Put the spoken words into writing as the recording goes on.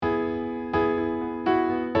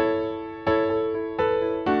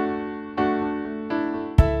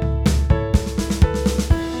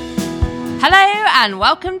Hello and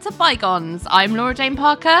welcome to Bygones. I'm Laura Jane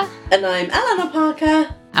Parker. And I'm Eleanor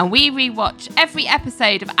Parker. And we rewatch every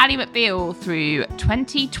episode of Ally McBeal through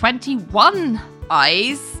 2021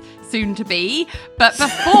 eyes, soon to be. But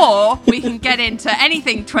before we can get into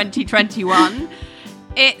anything 2021,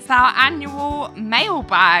 it's our annual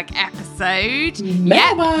mailbag episode.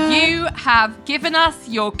 Mailbag. Yep, you have given us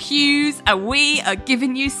your cues and we are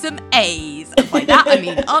giving you some A's. And by that I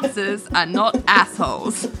mean answers and not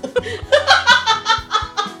assholes.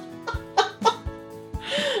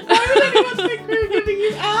 Why would anyone think we were giving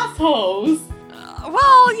you assholes?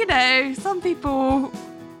 Well, you know, some people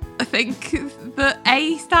think that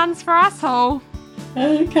A stands for asshole.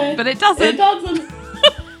 Okay. But it doesn't. It doesn't.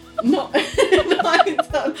 Not in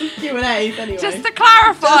terms of Q&A's anyway. Just to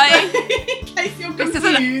clarify, in case you're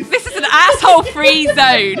confused. this is an asshole-free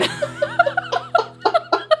zone.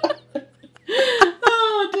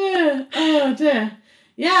 Oh dear.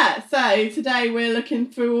 Yeah, so today we're looking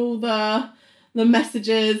through all the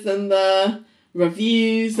messages and the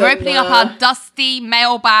reviews. We're and opening up our dusty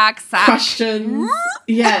mailbag sack. questions.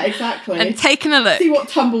 Yeah, exactly. And taking a look. See what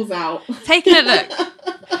tumbles out. Taking a look.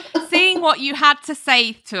 Seeing what you had to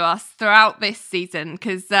say to us throughout this season,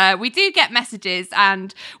 because we do get messages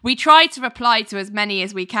and we try to reply to as many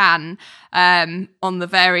as we can on the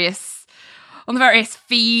various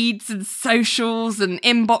feeds and socials and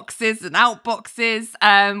inboxes and outboxes.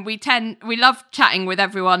 We love chatting with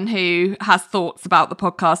everyone who has thoughts about the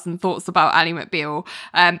podcast and thoughts about Ally McBeal.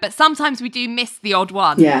 But sometimes we do miss the odd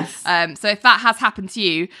one. Yes. So if that has happened to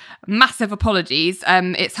you, massive apologies.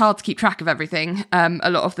 It's hard to keep track of everything a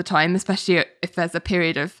lot of the time, especially if there's a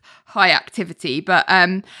period of high activity. But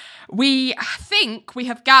we think we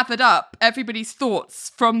have gathered up everybody's thoughts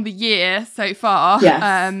from the year so far.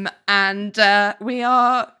 Yes. And we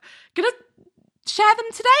are going to share them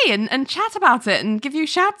today and chat about it and give you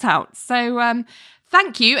shout outs. So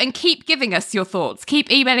thank you and keep giving us your thoughts. Keep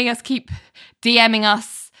emailing us, keep DMing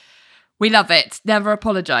us. We love it. Never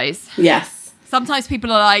apologise. Yes. Sometimes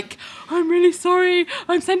people are like, I'm really sorry,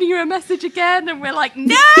 I'm sending you a message again. And we're like, no,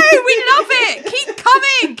 we love it. Keep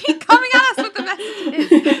coming at us with the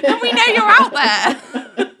messages. And we know you're out there.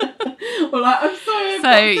 Well, I'm sorry, I've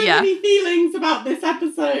got so many feelings about this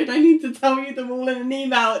episode. I need to tell you them all in an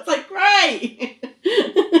email. It's like, great.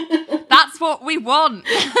 That's what we want.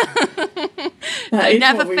 So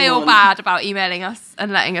never feel bad about emailing us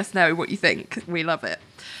and letting us know what you think. We love it.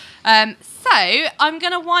 So I'm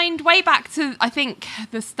going to wind way back to, I think,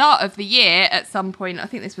 the start of the year at some point. I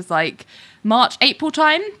think this was like March, April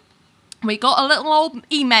time. We got a little old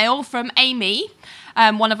email from Amy,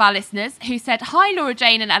 one of our listeners, who said, "Hi, Laura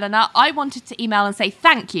Jane and Eleanor. I wanted to email and say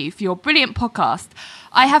thank you for your brilliant podcast.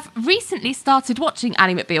 I have recently started watching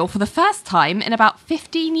Ally McBeal for the first time in about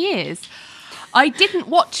 15 years. I didn't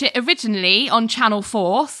watch it originally on Channel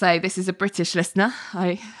 4, so this is a British listener.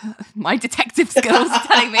 My detective skills are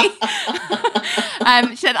telling me.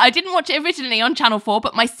 She said, I didn't watch it originally on Channel 4,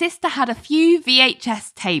 but my sister had a few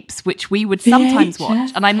VHS tapes, which we would sometimes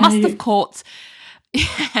watch, and I must have caught...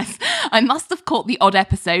 Yes, I must have caught the odd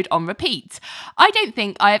episode on repeat. I don't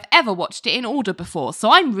think I have ever watched it in order before, so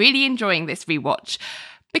I'm really enjoying this rewatch.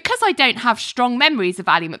 Because I don't have strong memories of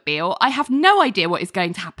Ally McBeal, I have no idea what is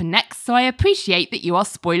going to happen next, so I appreciate that you are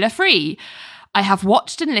spoiler-free. I have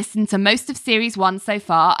watched and listened to most of Series 1 so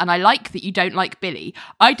far, and I like that you don't like Billy.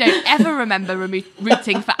 I don't ever remember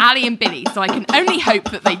rooting for Ally and Billy, so I can only hope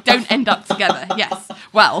that they don't end up together. Yes,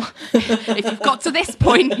 well, if you've got to this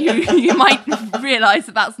point, you might realise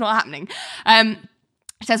that that's not happening.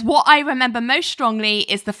 It says, what I remember most strongly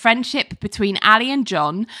is the friendship between Ally and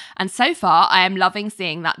John, and so far I am loving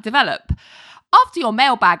seeing that develop. After your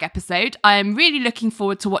mailbag episode, I am really looking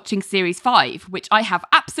forward to watching Series 5, which I have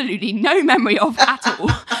absolutely no memory of at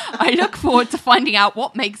all. I look forward to finding out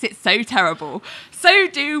what makes it so terrible. So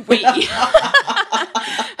do we.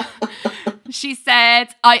 She said,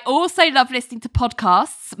 I also love listening to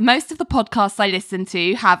podcasts. Most of the podcasts I listen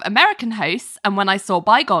to have American hosts, and when I saw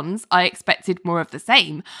Bygones, I expected more of the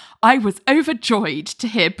same. I was overjoyed to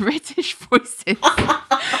hear British voices.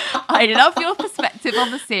 I love your perspective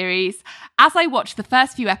on the series. As I watched the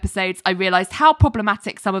first few episodes, I realised how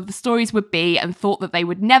problematic some of the stories would be and thought that they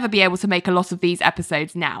would never be able to make a lot of these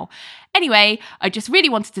episodes now. Anyway, I just really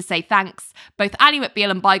wanted to say thanks. Both Ally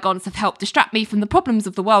McBeal and Bygones have helped distract me from the problems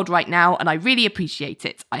of the world right now, and I really appreciate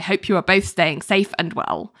it. I hope you are both staying safe and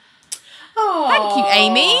well. Oh, thank you,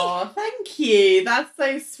 Amy. Thank you. That's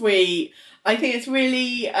so sweet. I think it's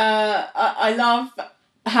really, I love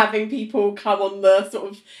having people come on the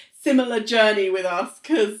sort of similar journey with us,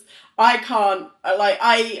 because I can't, like,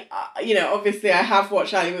 obviously I have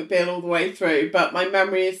watched Ally McBeal all the way through, but my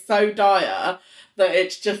memory is so dire that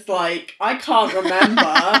it's just like, I can't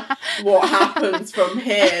remember what happens from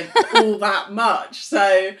here all that much.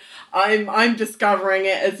 So I'm discovering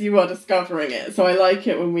it as you are discovering it. So I like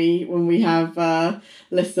it when we have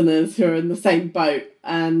listeners who are in the same boat.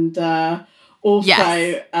 And also,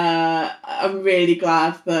 yes. I'm really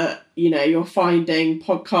glad that, you're finding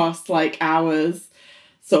podcasts like ours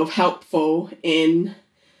sort of helpful in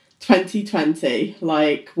 2020.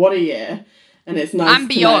 Like, what a year. And it's nice and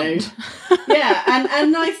beyond. To know. Yeah,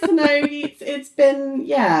 and nice to know it's been,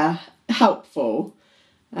 helpful,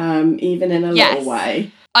 even in a little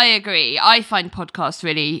way. I agree. I find podcasts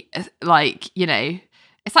really, like,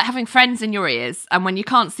 it's like having friends in your ears. And when you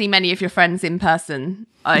can't see many of your friends in person,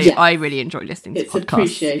 I really enjoy listening to podcasts. It's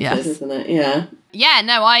appreciated, isn't it? Yeah. Yeah,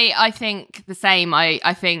 no, I think the same.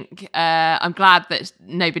 I think I'm glad that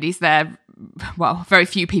nobody's there. Well, very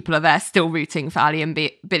few people are there still rooting for Ally and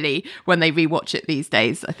Billy when they rewatch it these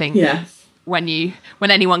days. I think when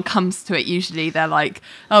anyone comes to it, usually they're like,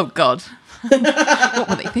 oh God, what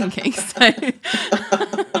were they thinking? So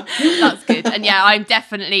that's good. And yeah, I'm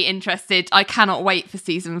definitely interested. I cannot wait for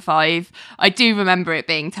season 5. I do remember it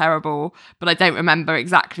being terrible, but I don't remember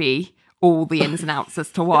exactly all the ins and outs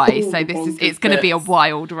as to why. So it's going to be a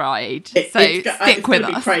wild ride. Stick with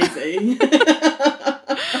us. Crazy.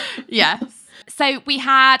 Yes. So we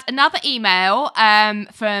had another email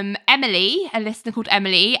from Emily, a listener called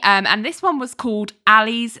Emily, and this one was called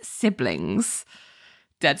Ally's Siblings.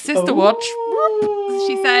 Dead Sister Watch.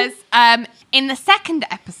 She says, in the second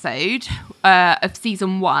episode of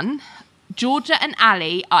season 1, Georgia and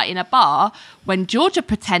Ally are in a bar when Georgia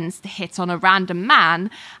pretends to hit on a random man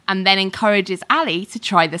and then encourages Ally to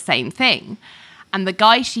try the same thing. And the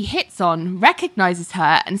guy she hits on recognises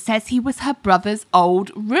her and says he was her brother's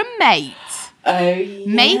old roommate. Oh, yeah.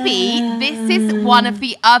 Maybe this is one of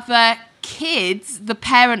the other kids the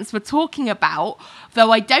parents were talking about,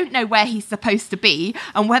 though I don't know where he's supposed to be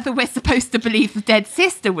and whether we're supposed to believe the dead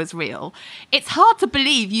sister was real. It's hard to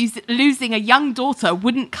believe losing a young daughter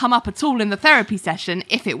wouldn't come up at all in the therapy session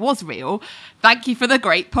if it was real. Thank you for the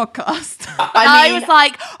great podcast. I was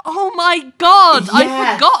like, oh my God, yes,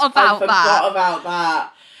 I forgot about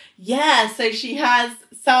that. Yeah, so she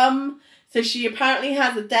apparently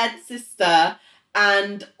has a dead sister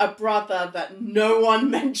and a brother that no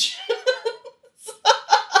one mentions.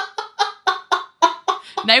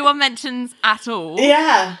 No one mentions at all.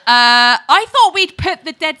 Yeah. I thought we'd put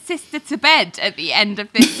the dead sister to bed at the end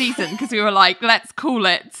of this season because we were like, let's call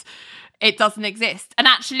it. It doesn't exist. And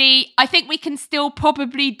actually, I think we can still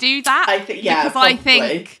probably do that. I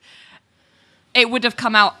think it would have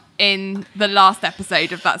come out in the last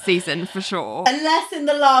episode of that season for sure. Unless in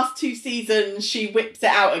the last 2 seasons she whips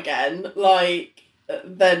it out again,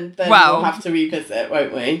 then we'll have to revisit,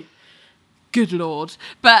 won't we? Good Lord.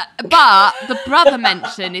 But the brother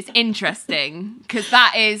mention is interesting because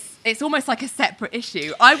it's almost like a separate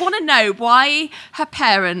issue. I want to know why her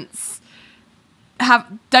parents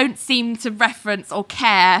don't seem to reference or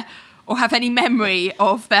care or have any memory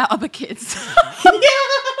of their other kids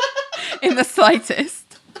in the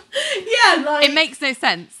slightest. Yeah, it makes no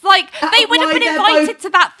sense. They would have been invited to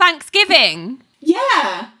that Thanksgiving.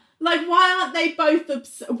 Yeah, why are they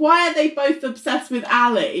both obsessed with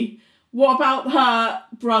Ally? What about her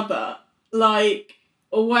brother?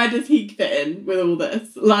 Where does he fit in with all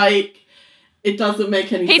this? It doesn't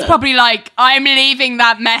make any sense. He's probably like, I'm leaving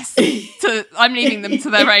that mess I'm leaving them to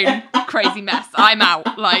their own crazy mess. I'm out.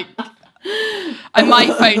 I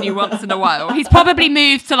might phone you once in a while. He's probably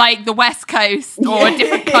moved to the West Coast or a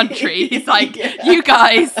different country. He's like, you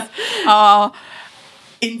guys are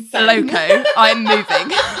insane. Loco. I'm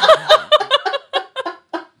moving.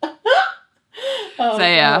 Oh, so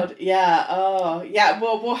yeah. God. Yeah. Oh, yeah.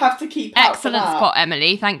 Well, we'll have to keep out for that. Excellent spot,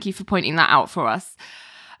 Emily. Thank you for pointing that out for us.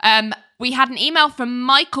 We had an email from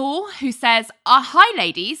Michael who says, hi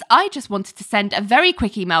ladies, I just wanted to send a very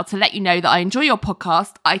quick email to let you know that I enjoy your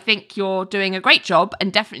podcast. I think you're doing a great job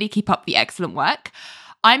and definitely keep up the excellent work.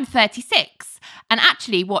 I'm 36 and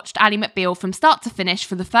actually watched Ally McBeal from start to finish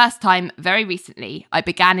for the first time very recently. I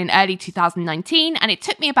began in early 2019 and it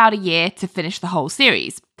took me about a year to finish the whole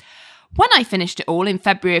series. When I finished it all in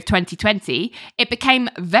February of 2020, it became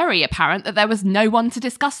very apparent that there was no one to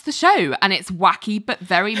discuss the show and its wacky but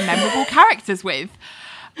very memorable characters with.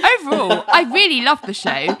 Overall, I really loved the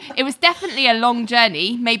show. It was definitely a long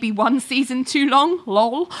journey, maybe one season too long,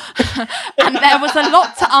 lol. And there was a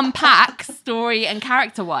lot to unpack, story and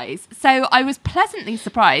character-wise. So I was pleasantly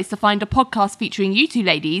surprised to find a podcast featuring you two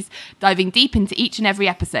ladies diving deep into each and every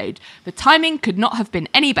episode. The timing could not have been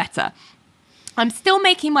any better. I'm still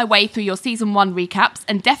making my way through your season 1 recaps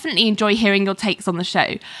and definitely enjoy hearing your takes on the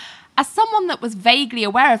show. As someone that was vaguely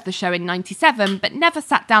aware of the show in '97 but never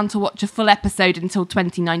sat down to watch a full episode until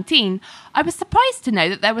 2019, I was surprised to know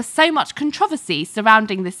that there was so much controversy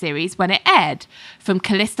surrounding the series when it aired, from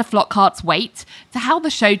Callista Flockhart's weight to how the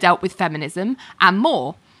show dealt with feminism and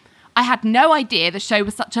more. I had no idea the show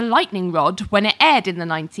was such a lightning rod when it aired in the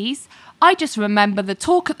 90s. I just remember the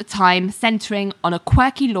talk at the time centering on a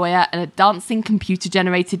quirky lawyer and a dancing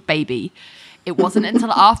computer-generated baby. It wasn't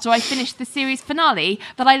until after I finished the series finale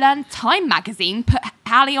that I learned Time magazine put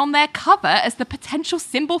Hallie on their cover as the potential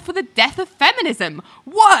symbol for the death of feminism.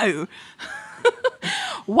 Whoa!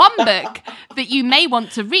 One book that you may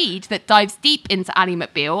want to read that dives deep into Ally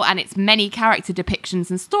McBeal and its many character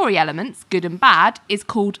depictions and story elements, good and bad, is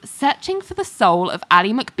called Searching for the Soul of Ally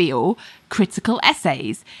McBeal, Critical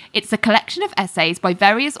Essays. It's a collection of essays by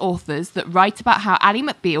various authors that write about how Ally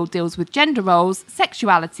McBeal deals with gender roles,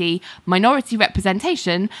 sexuality, minority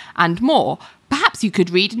representation, and more. Perhaps you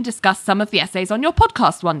could read and discuss some of the essays on your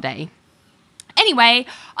podcast one day. Anyway,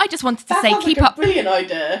 I just wanted to say, keep up. Brilliant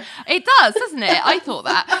idea. It does, doesn't it? I thought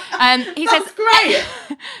that. That's great.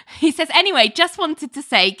 He says, anyway, just wanted to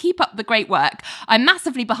say, keep up the great work. I'm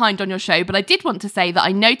massively behind on your show, but I did want to say that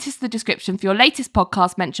I noticed the description for your latest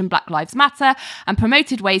podcast mentioned Black Lives Matter and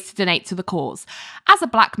promoted ways to donate to the cause. As a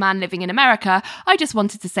black man living in America, I just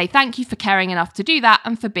wanted to say thank you for caring enough to do that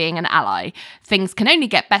and for being an ally. Things can only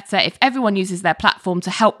get better if everyone uses their platform to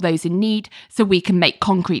help those in need so we can make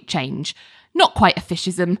concrete change. Not quite a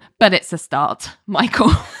fishism, but it's a start.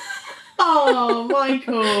 Michael. Oh,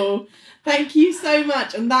 Michael. Thank you so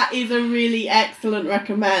much. And that is a really excellent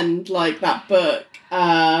recommend, like that book.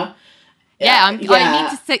 I need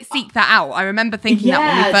to seek that out. I remember thinking that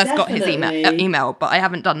when we first definitely got his email, but I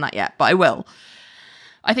haven't done that yet, but I will.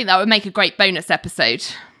 I think that would make a great bonus episode.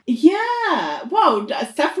 Yeah. Well,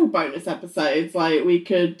 several bonus episodes. Like, we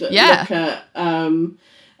could look at...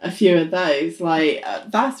 a few of those,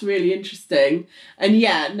 that's really interesting. And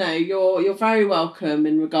you're very welcome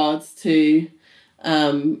in regards to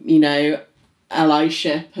allyship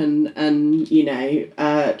and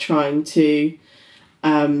trying to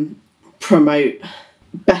promote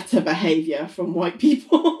better behaviour from white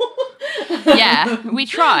people. We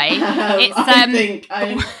try.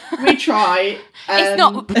 We try. It's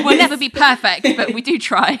not. We'll never be perfect, but we do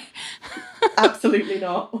try. Absolutely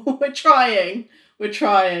not. We're trying.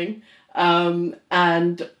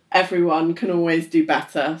 And everyone can always do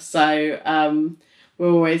better. So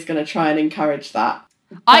we're always going to try and encourage that.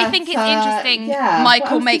 I think it's interesting.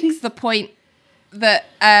 Michael makes the point that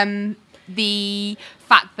the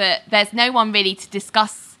fact that there's no one really to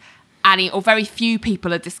discuss Ally, or very few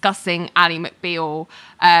people are discussing Ally McBeal,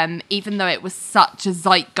 even though it was such a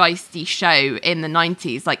zeitgeisty show in the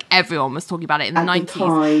 90s. Like, everyone was talking about it in the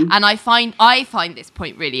 90s. And I find this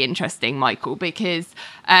point really interesting, Michael, because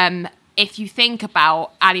if you think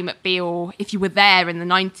about Ally McBeal, if you were there in the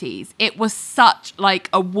 90s, it was such like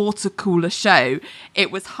a water cooler show.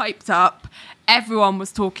 It was hyped up. Everyone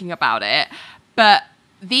was talking about it. But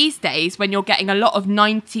these days, when you're getting a lot of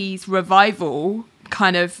 90s revival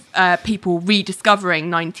kind of people rediscovering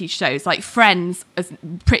 90s shows, like Friends has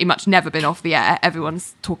pretty much never been off the air.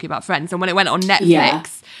 Everyone's talking about Friends, and when it went on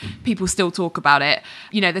Netflix, people still talk about it.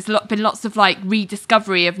 There's been lots of like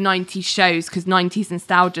rediscovery of 90s shows because 90s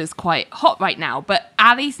nostalgia is quite hot right now, but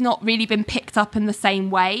Ally's not really been picked up in the same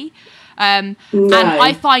way. And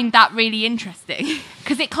I find that really interesting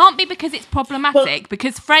because it can't be because it's problematic,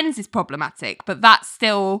 because Friends is problematic, but that's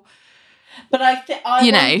still... But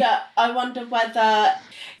I wonder whether,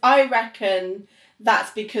 I reckon that's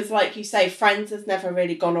because, like you say, Friends has never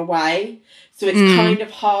really gone away. So it's kind of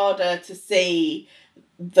harder to see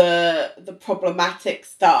the problematic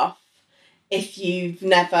stuff if you've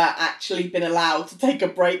never actually been allowed to take a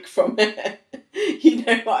break from it. You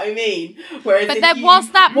know what I mean? Whereas but there was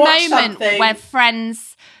that moment where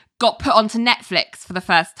Friends got put onto Netflix for the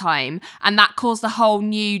first time, and that caused a whole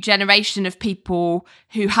new generation of people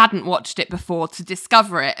who hadn't watched it before to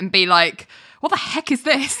discover it and be like, what the heck is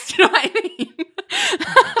this? Do you know what I mean?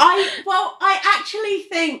 I actually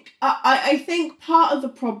think I think part of the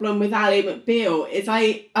problem with Ally McBeal is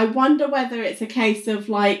I wonder whether it's a case of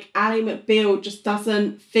like Ally McBeal just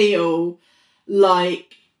doesn't feel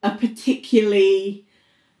like a particularly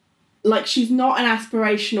like, she's not an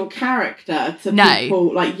aspirational character to No.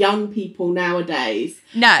 people, like, young people nowadays.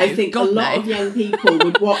 No, I think God, a lot no. of young people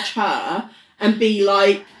would watch her and be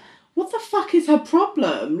like, what the fuck is her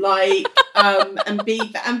problem? Like, and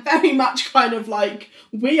very much kind of like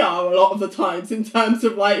we are a lot of the times in terms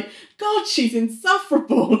of like, God, she's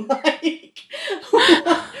insufferable. Like,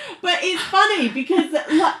 but it's funny because,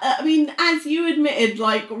 I mean, as you admitted,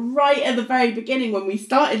 like right at the very beginning when we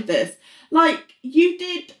started this, like you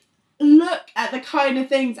did look at the kind of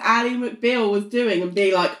things Ally McBeal was doing and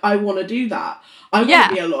be like, I want to do that. I want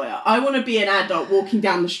to be a lawyer. I want to be an adult walking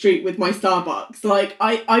down the street with my Starbucks. Like,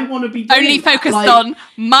 I want to be doing only focused like, on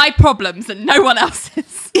my problems and no one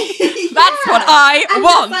else's. That's what I and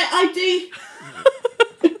want. Like, I do.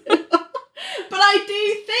 But I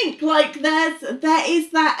do think, like, there is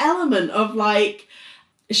that element of, like,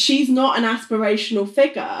 she's not an aspirational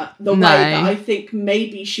figure the way that I think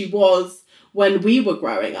maybe she was when we were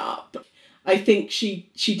growing up. I think she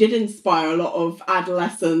did inspire a lot of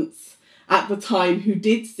adolescents at the time who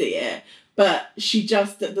did see it, but she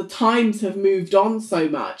just, the times have moved on so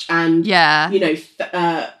much, and you know,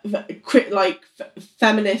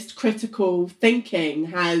 feminist critical thinking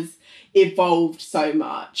has evolved so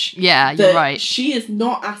much. Yeah, you're right. She is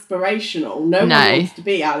not aspirational. No one wants to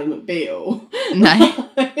be Ally McBeal. No.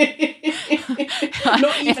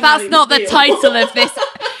 If that's not the title of this,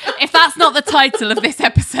 if that's not the title of this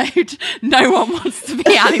episode, no one wants to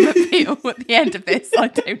be Ally McBeal at the end of this. I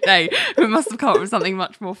don't know. We must have come up with something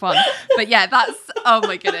much more fun. But yeah, that's, oh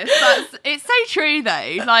my goodness, it's so true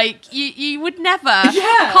though. Like you would never.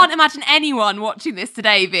 I can't imagine anyone watching this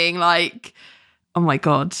today being like, oh my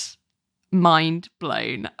God, mind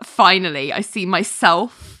blown. Finally, I see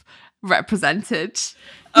myself represented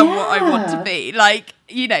and what I want to be. Like,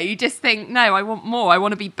 you know, you just think, no, I want more. I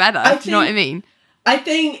want to be better. Do you know what I mean? I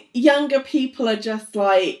think younger people are just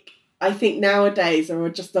like, I think nowadays are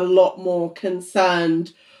just a lot more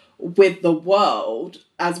concerned with the world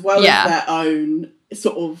as well as their own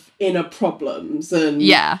sort of inner problems and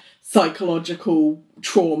psychological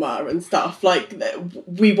trauma and stuff. Like,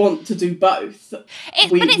 we want to do both. But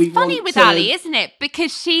it's funny with Ally, isn't it?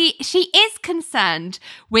 Because she is concerned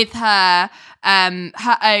with her own,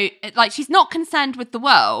 like, she's not concerned with the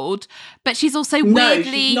world, but she's also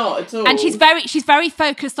weirdly she's not at all. And she's very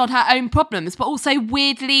focused on her own problems, but also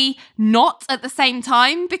weirdly not at the same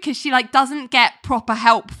time, because she like doesn't get proper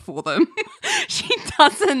help for them. She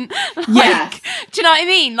doesn't like, do you know what I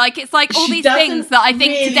mean? Like, it's like all these things that I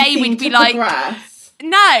think today we'd be like,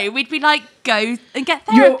 no, we'd be like, go and get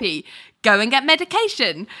therapy. Go and get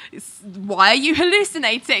medication. Why are you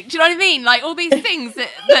hallucinating? Do you know what I mean? Like, all these things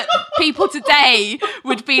that people today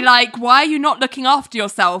would be like, why are you not looking after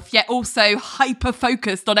yourself, yet also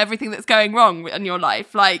hyper-focused on everything that's going wrong in your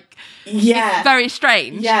life? Like, it's very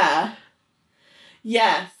strange. Yeah.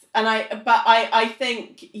 Yes. And I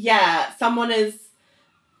think, someone is...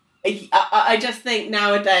 I just think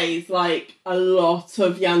nowadays, like, a lot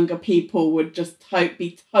of younger people would just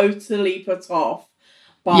be totally put off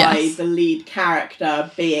by the lead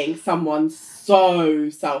character being someone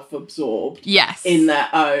so self-absorbed in their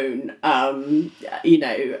own,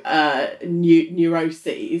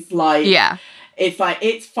 neuroses. Like, it's like,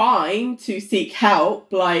 it's fine to seek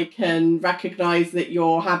help, like, and recognise that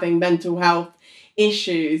you're having mental health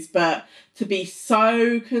issues, but to be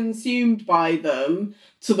so consumed by them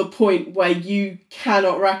to the point where you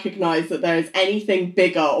cannot recognise that there is anything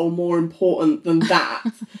bigger or more important than that,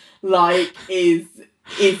 like, is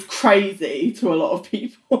crazy to a lot of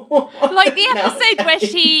people. Like the episode where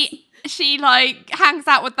she like hangs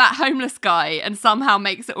out with that homeless guy and somehow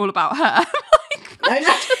makes it all about her. Like,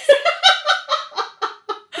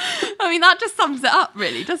 I mean, that just sums it up,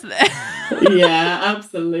 really, doesn't it? Yeah,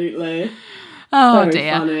 absolutely. Oh, very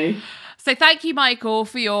dear. Funny. So thank you, Michael,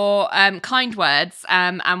 for your kind words,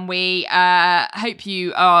 and we hope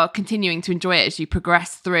you are continuing to enjoy it as you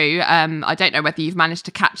progress through. I don't know whether you've managed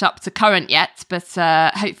to catch up to current yet, but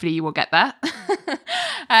hopefully you will get there.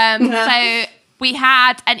 So we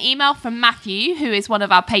had an email from Matthew, who is one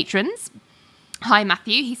of our patrons. Hi,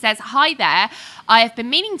 Matthew. He says, hi there. I have been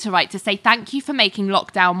meaning to write to say thank you for making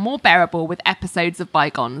lockdown more bearable with episodes of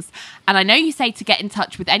Bygones. And I know you say to get in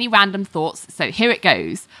touch with any random thoughts, so here it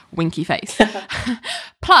goes. Winky face.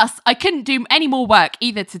 Plus, I couldn't do any more work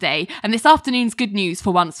either today, and this afternoon's good news for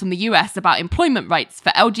once from the US about employment rights for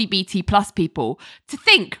LGBT plus people. To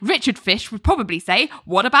think, Richard Fish would probably say,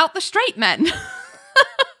 what about the straight men?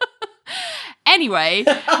 Anyway,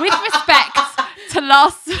 with respect to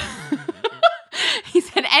last... He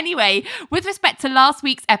said, Anyway, with respect to last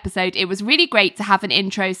week's episode, it was really great to have an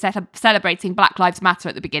intro celebrating Black Lives Matter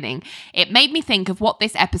at the beginning. It made me think of what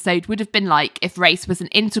this episode would have been like if race was an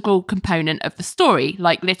integral component of the story,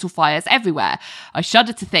 like Little Fires Everywhere. I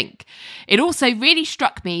shudder to think. It also really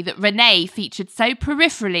struck me that Renee featured so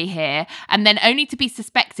peripherally here, and then only to be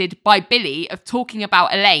suspected by Billy of talking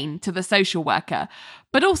about Elaine to the social worker.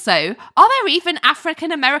 But also, are there even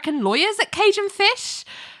African American lawyers at Cajun Fish?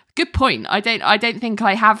 Good point. I don't think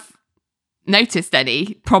I have noticed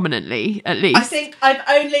any prominently, at least. I think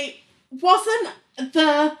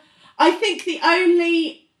the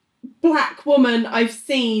only black woman I've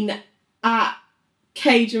seen at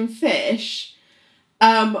Cajun Fish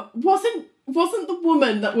wasn't the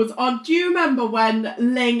woman that was on. Do you remember when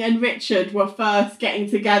Ling and Richard were first getting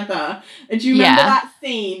together? And do you remember that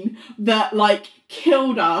scene that like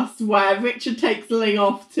killed us, where Richard takes Ling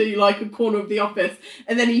off to like a corner of the office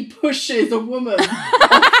and then he pushes a woman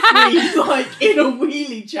off screen, like in a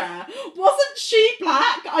wheelie chair? Wasn't she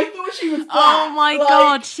black? I thought she was black. Oh my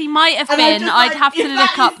god, she might have been. I'd have to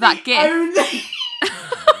look up that gif.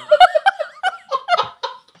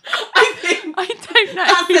 I don't know.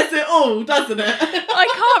 That says it all, doesn't it? I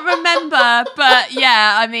can't remember, but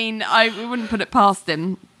yeah, I mean, I wouldn't put it past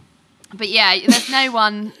him. But yeah, there's no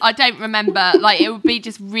one, I don't remember, like, it would be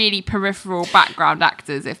just really peripheral background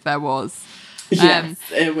actors if there was. Yes,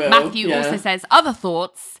 it will. Matthew also says, other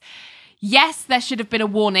thoughts. Yes, there should have been a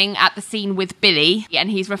warning at the scene with Billy,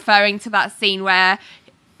 and he's referring to that scene where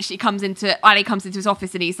Ali comes into his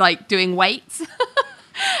office and he's like doing weights.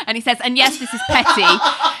 And he says, and yes, this is petty.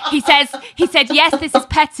 He said, yes, this is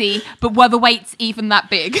petty, but were the weights even that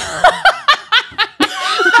big? That's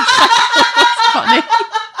funny.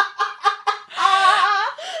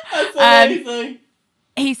 That's amazing.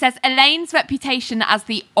 He says, Elaine's reputation as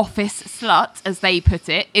the office slut, as they put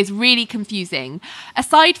it, is really confusing.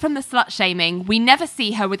 Aside from the slut-shaming, we never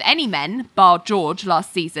see her with any men, bar George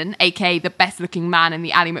last season, aka the best-looking man in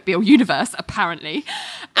the Ally McBeal universe, apparently.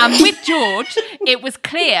 And with George, it was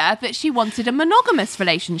clear that she wanted a monogamous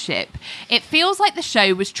relationship. It feels like the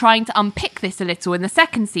show was trying to unpick this a little in the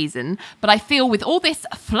second season, but I feel with all this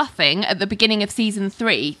fluffing at the beginning of season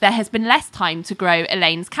 3, there has been less time to grow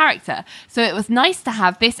Elaine's character. So it was nice to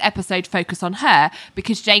have this episode focus on her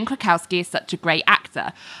because Jane Krakowski is such a great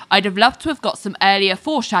actor. I'd have loved to have got some earlier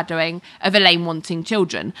foreshadowing of Elaine wanting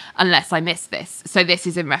children, unless I missed this. So this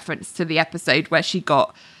is in reference to the episode where she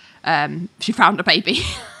got, she found a baby.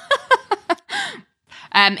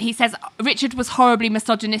 He says, Richard was horribly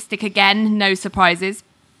misogynistic again, no surprises.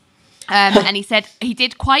 And he said he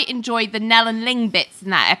did quite enjoy the Nell and Ling bits in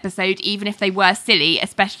that episode, even if they were silly,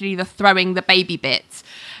 especially the throwing the baby bits.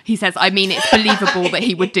 He says, I mean, it's believable that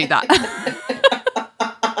he would do that.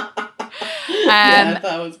 Yeah,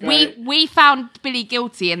 that was great. We found Billy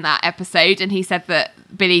guilty in that episode, and he said that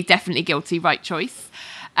Billy definitely guilty, right choice.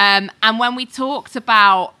 And when we talked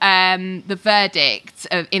about the verdict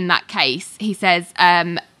in that case, he says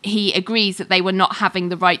he agrees that they were not having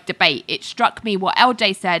the right debate. It struck me what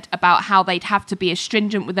LJ said about how they'd have to be as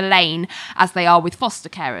stringent with Elaine as they are with foster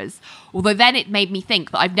carers. Although then it made me think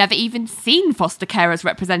that I've never even seen foster carers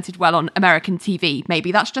represented well on American TV.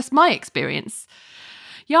 Maybe that's just my experience.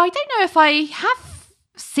 Yeah, I don't know if I have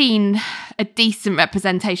seen a decent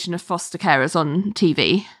representation of foster carers on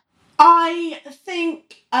TV. I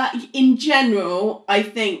think, in general,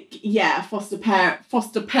 foster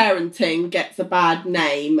parenting gets a bad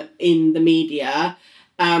name in the media,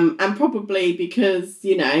 and probably because,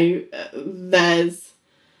 there's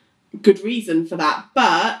good reason for that.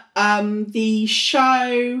 But the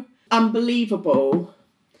show Unbelievable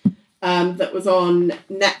that was on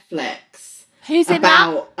Netflix. Who's in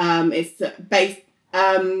that? It's based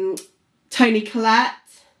Toni Collette.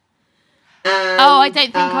 And, I don't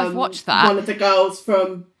think I've watched that. One of the girls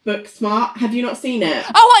from Booksmart. Have you not seen it?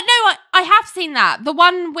 Oh, no, I have seen that. The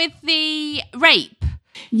one with the rape.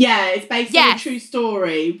 Yeah, it's based on a true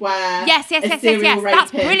story where yes.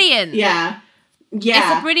 That's brilliant. Yeah.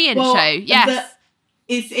 It's a brilliant show. Yes.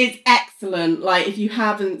 It's excellent. Like, if you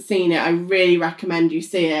haven't seen it, I really recommend you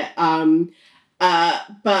see it.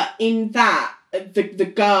 But in that,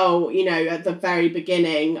 the girl, at the very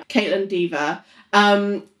beginning, Caitlin Dever,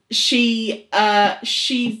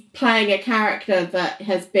 she's playing a character that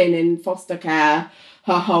has been in foster care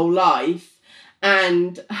her whole life,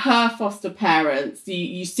 and her foster parents,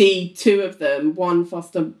 you see two of them, one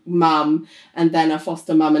foster mum and then a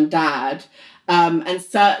foster mum and dad, and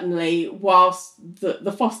certainly whilst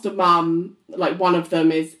the foster mum, like, one of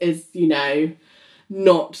them is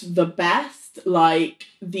not the best, like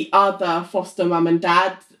the other foster mum and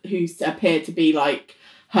dad, who appear to be like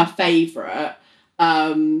her favourite,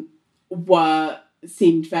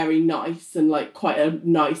 seemed very nice and like quite a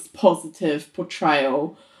nice positive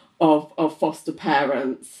portrayal of foster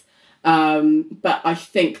parents. But I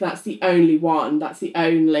think that's the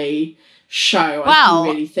only show I can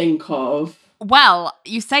really think of. Well,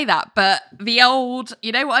 you say that, but the old,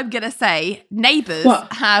 you know what I'm going to say? Neighbours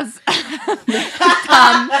has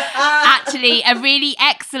done actually a really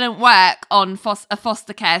excellent work on a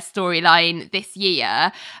foster care storyline this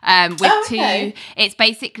year. With two, it's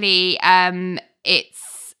basically,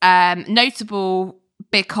 it's notable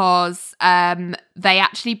because they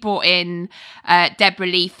actually brought in Deborah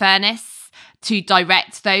Lee Furness to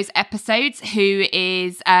direct those episodes, who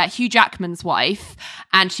is Hugh Jackman's wife,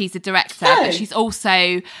 and she's a director, but she's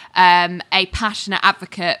also a passionate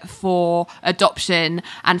advocate for adoption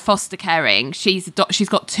and foster caring. She's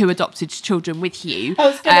got 2 adopted children with Hugh. I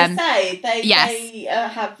was going to say, they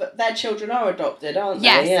have their children are adopted, aren't they?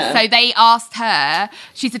 Yes, yeah. So they asked her,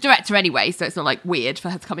 she's a director anyway, so it's not like weird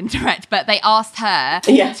for her to come in and direct, but they asked her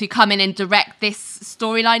to come in and direct this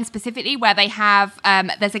storyline specifically, where they have,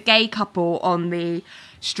 there's a gay couple on the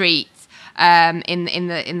street in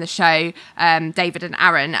the show, David and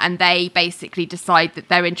Aaron, and they basically decide that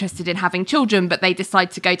they're interested in having children, but they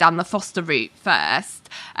decide to go down the foster route first,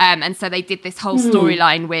 and so they did this whole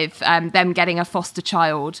storyline with them getting a foster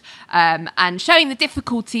child, and showing the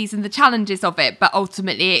difficulties and the challenges of it, but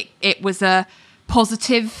ultimately it was a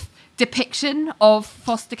positive depiction of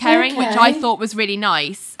foster caring, which I thought was really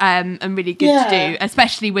nice, and really good to do,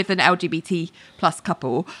 especially with an LGBT plus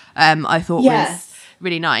couple. I thought was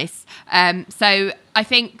really nice. So I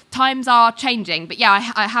think times are changing, but I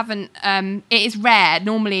haven't. It is rare.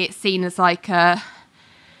 Normally, it's seen as like a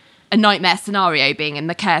nightmare scenario being in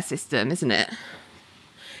the care system, isn't it?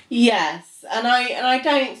 Yes, and I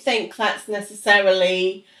don't think that's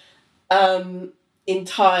necessarily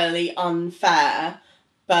entirely unfair.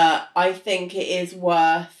 But I think it is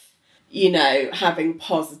worth, having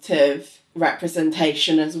positive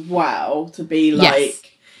representation as well, to be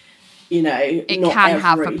like, it not can every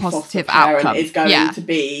have a positive parent outcome. is going to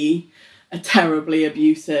be a terribly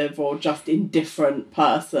abusive or just indifferent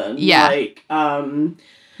person. Yeah.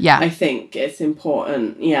 I think it's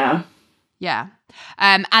important. Yeah. Yeah.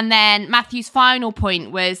 And then Matthew's final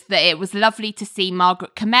point was that it was lovely to see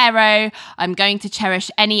Margaret Camero. I'm going to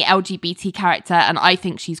cherish any LGBT character, and I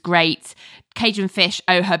think she's great. Cajun Fish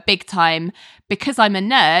owe her big time. Because I'm a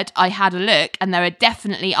nerd, I had a look, and there are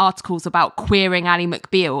definitely articles about queering Ally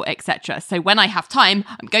McBeal, etc. So when I have time,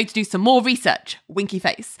 I'm going to do some more research. Winky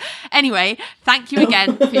face. Anyway, thank you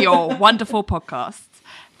again for your wonderful podcast.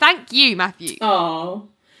 Thank you, Matthew. Oh,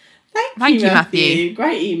 thank you, Matthew.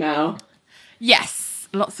 Great email. Yes,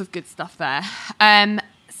 lots of good stuff there. A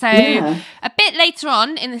bit later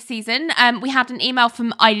on in the season, we had an email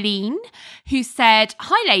from Eileen who said,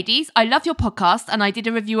 "Hi ladies, I love your podcast and I did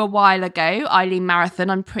a review a while ago, Eileen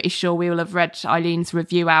Marathon." I'm pretty sure we will have read Eileen's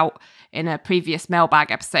review out in a previous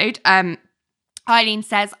mailbag episode. Eileen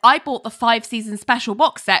says, "I bought the 5-season special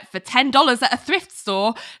box set for $10 at a thrift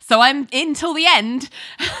store, so I'm in till the end."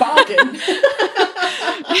 Bargain.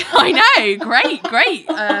 I know. Great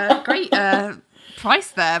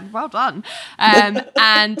price there. Well done.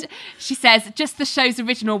 And she says, "Just the show's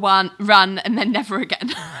original run and then never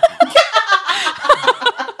again."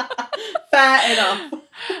 Fair enough.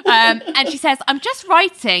 And she says, "I'm just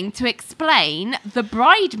writing to explain the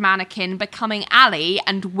bride mannequin becoming Ally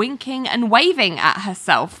and winking and waving at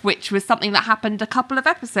herself," which was something that happened a couple of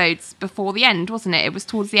episodes before the end, wasn't it? It was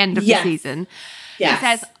towards the end of the season. Yes. She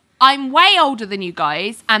says, "I'm way older than you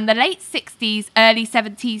guys, and the late 60s, early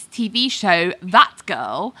 70s TV show That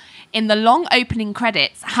Girl, in the long opening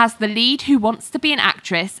credits, has the lead who wants to be an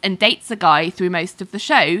actress and dates a guy through most of the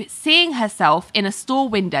show, seeing herself in a store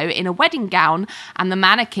window in a wedding gown, and the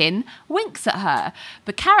mannequin winks at her.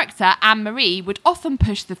 The character, Anne-Marie, would often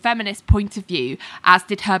push the feminist point of view, as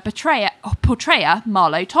did her portrayer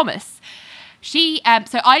Marlo Thomas."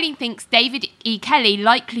 So Eileen thinks David E. Kelly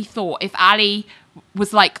likely thought if Ally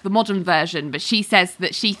was like the modern version, but she says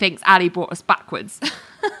that she thinks Ally brought us backwards.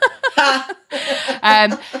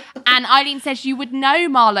 And Eileen says you would know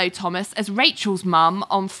Marlo Thomas as Rachel's mum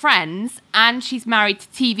on Friends, and she's married to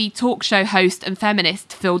TV talk show host and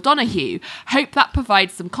feminist Phil Donahue. Hope that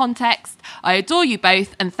provides some context. I adore you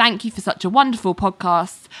both, and thank you for such a wonderful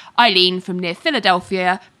podcast. Eileen from near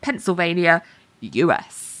Philadelphia, Pennsylvania,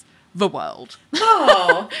 US. The world.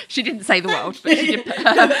 Oh. She didn't say the world, but she did put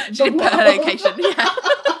her location. Yeah.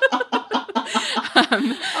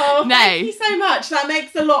 Thank you so much. That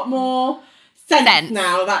makes a lot more sense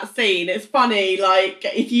now, that scene. It's funny, like,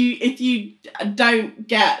 if you don't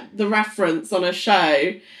get the reference on a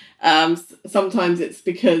show, sometimes it's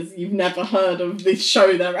because you've never heard of the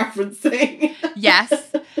show they're referencing. Yes.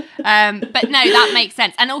 But no, that makes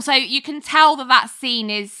sense. And also, you can tell that scene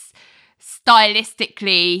is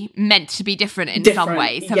stylistically meant to be different in some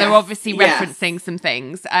way. So they're obviously referencing some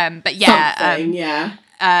things. But yeah.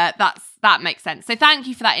 That makes sense. So thank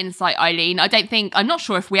you for that insight, Eileen. I'm not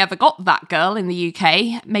sure if we ever got That Girl in the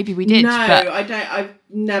UK. Maybe we did. No, but I've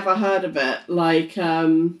never heard of it. Like,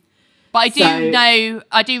 but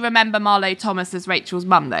I do remember Marlo Thomas as Rachel's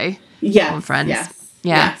mum, though. Yeah. On Friends.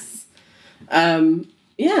 Yes.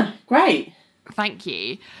 Yeah, great. Thank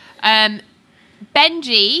you.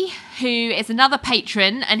 Benji, who is another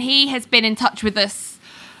patron, and he has been in touch with us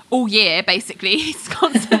all year, basically. He's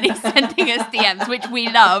constantly sending us DMs, which we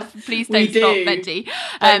love. Please don't stop, Benji.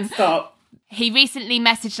 Don't stop. He recently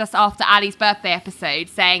messaged us after Ali's birthday episode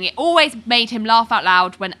saying it always made him laugh out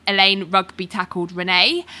loud when Elaine rugby tackled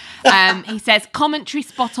Renee. He says, commentary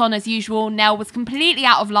spot on as usual. Nell was completely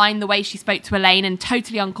out of line the way she spoke to Elaine and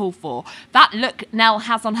totally uncalled for. That look Nell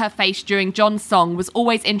has on her face during John's song was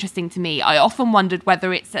always interesting to me. I often wondered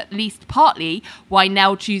whether it's at least partly why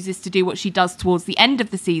Nell chooses to do what she does towards the end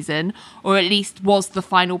of the season, or at least was the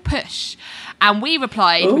final push. And we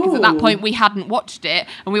replied, because at that point we hadn't watched it,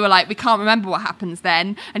 and we were like, we can't remember what happens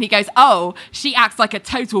then. And he goes, oh, she acts like a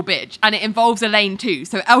total bitch, and it involves Elaine too,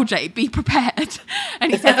 so LJ, be prepared.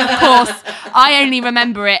 And he says, of course, I only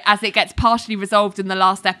remember it as it gets partially resolved in the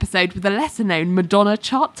last episode with the lesser-known Madonna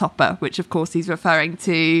chart topper, which of course he's referring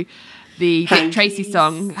to the Dick Tracy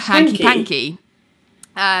song, Hanky Panky.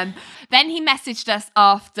 Then he messaged us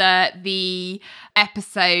after the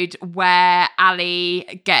episode where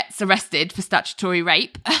Ali gets arrested for statutory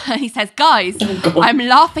rape. He says, guys, I'm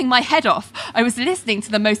laughing my head off. I was listening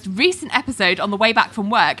to the most recent episode on the way back from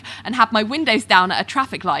work and had my windows down at a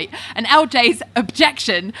traffic light, and LJ's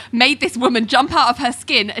objection made this woman jump out of her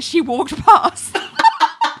skin as she walked past.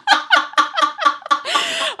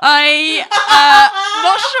 I'm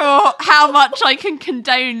not sure how much I can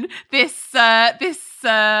condone this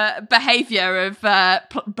behaviour of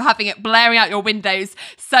having it blaring out your windows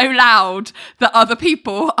so loud that other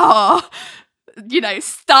people are,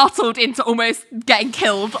 startled into almost getting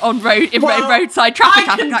killed on roadside traffic.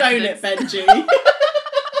 I condone it, Benji.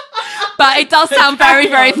 But it does sound very,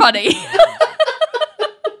 very funny.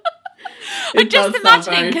 I'm just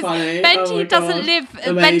imagining, because Benji doesn't live.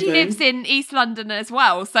 Amazing. Benji lives in East London as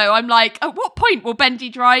well, so I'm like, at what point will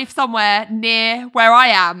Benji drive somewhere near where I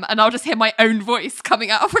am, and I'll just hear my own voice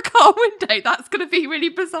coming out of a car window? That's going to be really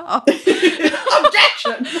bizarre.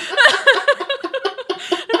 Objection.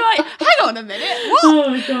 I'm like, hang on a minute. What? Oh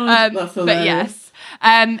my god, that's hilarious. But yes.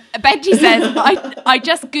 Benji says, I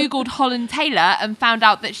just Googled Holland Taylor and found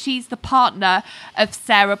out that she's the partner of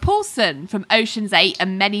Sarah Paulson from Ocean's 8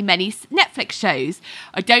 and many, many Netflix shows.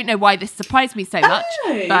 I don't know why this surprised me so much,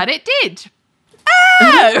 but it did.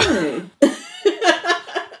 Oh!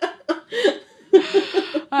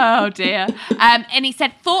 Oh dear. And he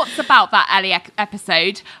said, thoughts about that Ellie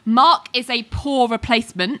episode. Mark is a poor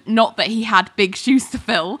replacement, not that he had big shoes to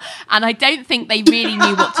fill, and I don't think they really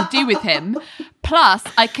knew what to do with him. Plus,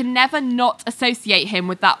 I can never not associate him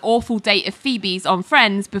with that awful date of Phoebe's on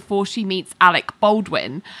Friends before she meets Alec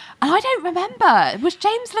Baldwin. And I don't remember. Was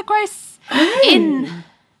James LeGros in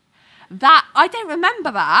that? I don't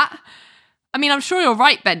remember that. I mean, I'm sure you're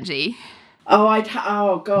right, Benji.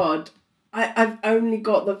 Oh God. I've only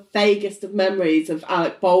got the vaguest of memories of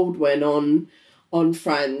Alec Baldwin on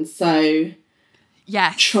Friends, so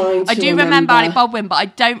yes, I do remember Alec Baldwin, but I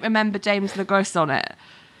don't remember James LeGros on it.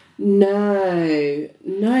 No.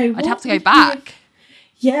 I'd have to go back.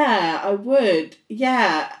 Yeah, I would.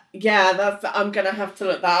 Yeah. I'm gonna have to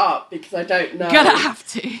look that up because I don't know. Gonna have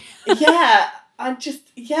to.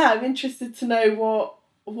 I'm interested to know what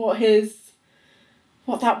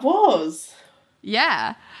that was.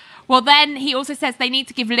 Yeah. Well, then he also says they need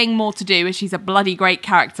to give Ling more to do as she's a bloody great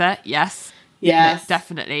character. Yes. Yes.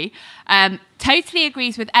 Definitely. Totally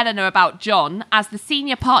agrees with Eleanor about John. As the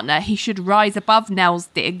senior partner, he should rise above Nell's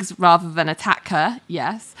digs rather than attack her.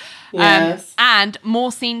 Yes. Yes. And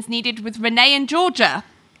more scenes needed with Renee and Georgia.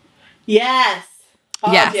 Yes.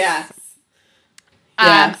 Oh, yes.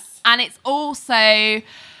 Yes. And it's also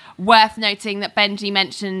worth noting that Benji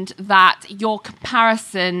mentioned that your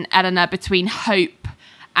comparison, Eleanor, between Hope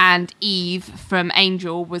and Eve from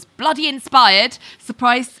Angel was bloody inspired.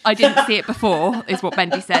 Surprised I didn't see it before, is what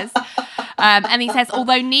Benji says. And he says,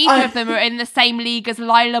 although neither of them are in the same league as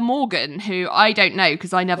Lila Morgan, who I don't know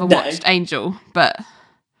because I never watched Angel, but...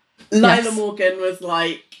 Lila Morgan was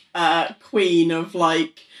like queen of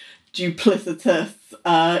like duplicitous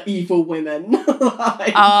evil women.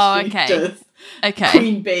 Like, okay.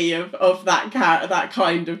 Queen bee of that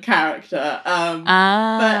kind of character.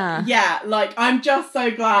 But yeah, like I'm just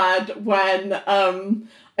so glad when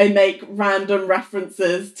I make random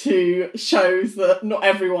references to shows that not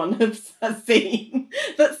everyone has seen,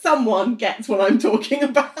 that someone gets what I'm talking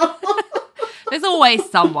about. There's always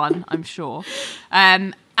someone, I'm sure.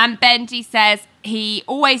 And Bendy says he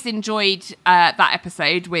always enjoyed that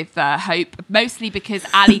episode with Hope, mostly because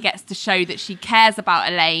Ali gets to show that she cares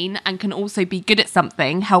about Elaine and can also be good at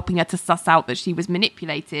something, helping her to suss out that she was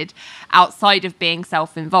manipulated outside of being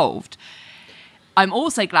self-involved. I'm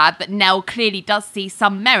also glad that Nell clearly does see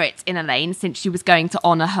some merit in Elaine since she was going to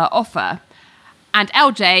honour her offer. And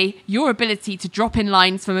LJ, your ability to drop in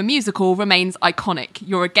lines from a musical remains iconic.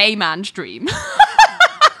 You're a gay man's dream.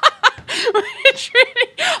 Truly,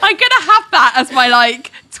 I'm gonna have that as my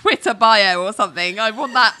like Twitter bio or something. I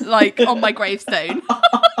want that like on my gravestone.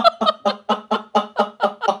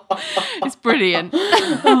 It's brilliant.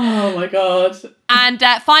 Oh my god. And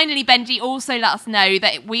finally, Benji also let us know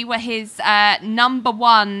that we were his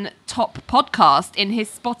 #1 top podcast in his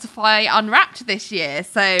Spotify Unwrapped this year.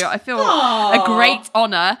 So I feel a great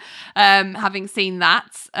honour having seen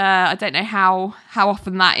that. I don't know how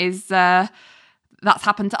often that is. That's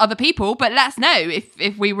happened to other people, but let us know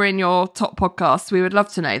if we were in your top podcast. We would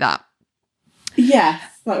love to know that. Yes,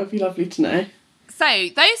 that would be lovely to know. So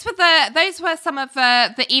those were some of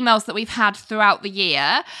the emails that we've had throughout the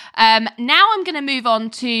year. Now I'm going to move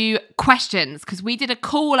on to questions, because we did a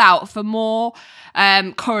call out for more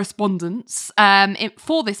correspondence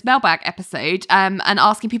for this mailbag episode and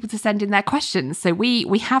asking people to send in their questions. So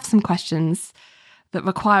we have some questions that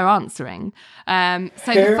require answering. So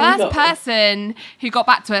the first person who got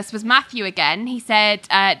back to us was Matthew again. He said,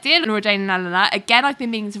 Dear Laura Jane and Eleanor, again, I've been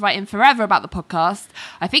meaning to write in forever about the podcast.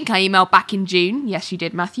 I think I emailed back in June. Yes, you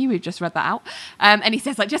did, Matthew. We've just read that out. And he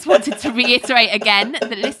says, I just wanted to reiterate again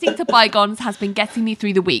that listening to Bygones has been getting me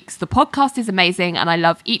through the weeks. The podcast is amazing and I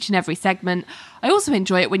love each and every segment. I also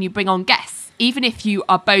enjoy it when you bring on guests, even if you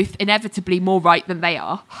are both inevitably more right than they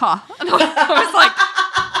are. Huh. And I was like,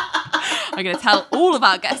 I'm going to tell all of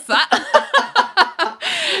our guests that.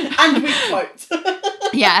 And we quote.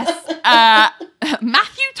 Yes.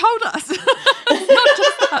 Matthew told us. Not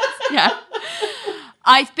just us. Yeah.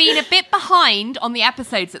 I've been a bit behind on the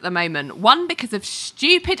episodes at the moment. One, because of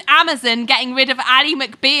stupid Amazon getting rid of Ally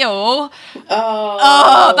McBeal.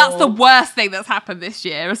 Oh, that's the worst thing that's happened this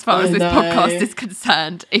year as far as this podcast is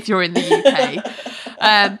concerned, if you're in the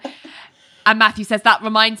UK. And Matthew says, that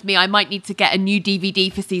reminds me, I might need to get a new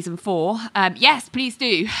DVD for season 4. Yes, please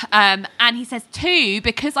do. And he says, 2,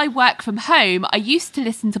 because I work from home, I used to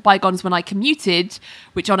listen to Bygones when I commuted,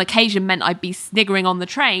 which on occasion meant I'd be sniggering on the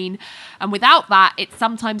train. And without that, it's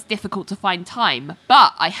sometimes difficult to find time.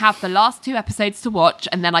 But I have the last 2 episodes to watch,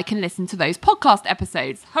 and then I can listen to those podcast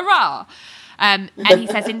episodes. Hurrah! And he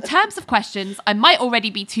says, in terms of questions, I might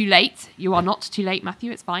already be too late. You are not too late,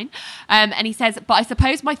 Matthew, it's fine. And he says, but I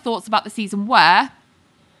suppose my thoughts about the season were,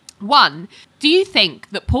 1, do you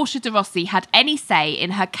think that Portia de Rossi had any say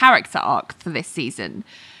in her character arc for this season?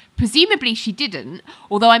 Presumably she didn't,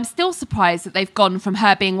 although I'm still surprised that they've gone from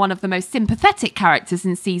her being one of the most sympathetic characters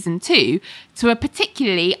in season 2 to a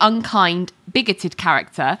particularly unkind, bigoted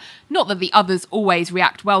character. Not that the others always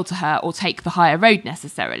react well to her or take the higher road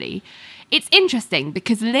necessarily. It's interesting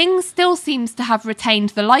because Ling still seems to have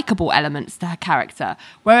retained the likeable elements to her character,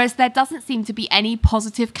 whereas there doesn't seem to be any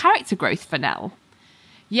positive character growth for Nell.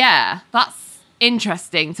 Yeah, that's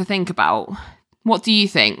interesting to think about. What do you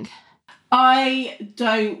think? I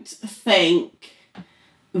don't think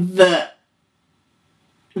that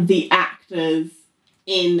the actors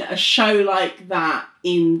in a show like that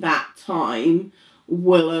in that time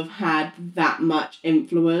will have had that much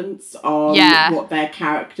influence on what their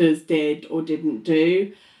characters did or didn't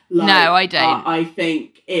do. Like, no, I don't. I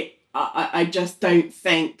think it. I just don't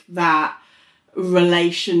think that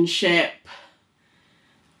relationship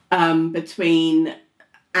between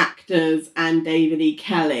actors and David E.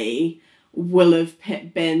 Kelly will have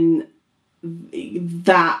been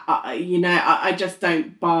that. I just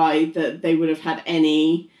don't buy that they would have had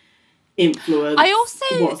any influence. I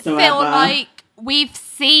also whatsoever. feel like we've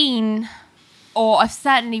seen, or I've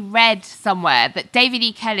certainly read somewhere, that David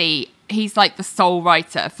E. Kelly, he's like the sole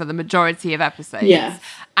writer for the majority of episodes. Yes.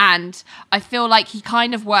 And I feel like he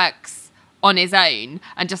kind of works on his own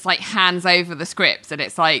and just like hands over the scripts, and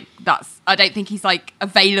it's like, I don't think he's like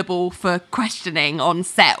available for questioning on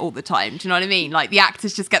set all the time. Do you know what I mean? Like the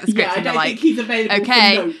actors just get the scripts and they're like, think he's available for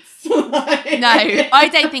notes. No, I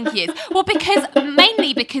don't think he is. Well,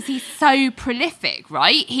 mainly because he's so prolific,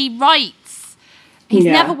 right? He writes. He's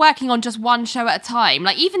never working on just one show at a time.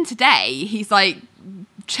 Like, even today, he's like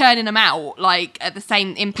churning them out like at the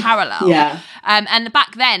same in parallel. Yeah. And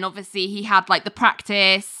back then, obviously, he had like The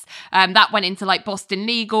Practice. That went into like Boston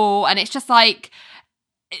Legal, and it's just like,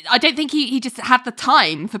 I don't think he just had the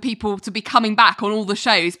time for people to be coming back on all the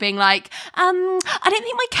shows being like, I don't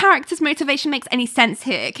think my character's motivation makes any sense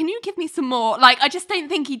here. Can you give me some more? Like, I just don't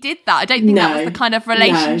think he did that. I don't think that was the kind of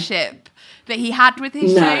relationship that he had with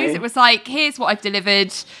his shows. It was like, here's what I've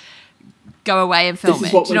delivered, go away and film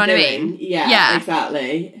it. Do you know what I mean? Yeah,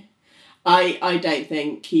 exactly. I don't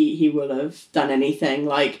think he will have done anything.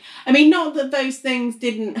 Like, I mean, not that those things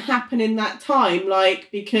didn't happen in that time, like,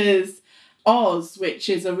 because Oz, which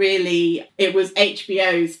is it was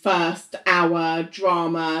HBO's first hour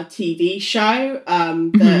drama TV show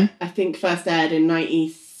that I think first aired in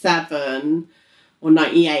 97 or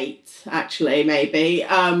 98, actually, maybe.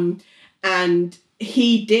 And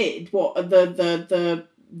he did what the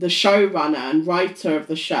showrunner and writer of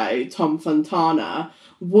the show, Tom Fontana,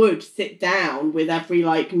 would sit down with every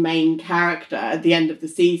like main character at the end of the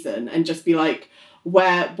season and just be like,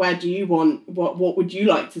 where do you want, what would you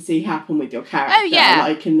like to see happen with your character?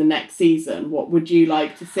 Like in the next season, what would you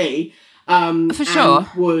like to see? For sure.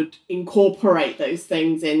 Would incorporate those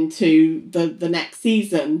things into the next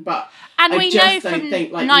season, but and we know from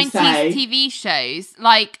think, like 90s TV shows,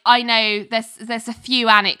 like I know there's a few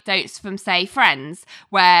anecdotes from, say, Friends,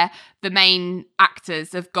 where the main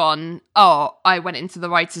actors have gone, oh, I went into the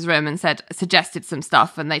writer's room and suggested some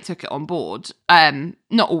stuff and they took it on board.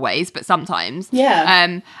 Not always, but sometimes.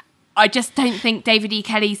 Yeah. I just don't think David E.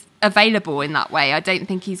 Kelly's available in that way. I don't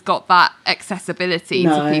think he's got that accessibility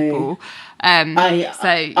to people.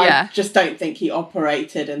 I just don't think he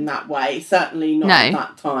operated in that way. Certainly not at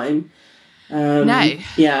that time. No.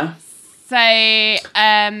 Yeah. So,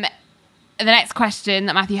 the next question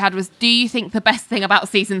that Matthew had was, do you think the best thing about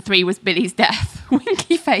season 3 was Billy's death?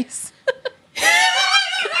 Winky face.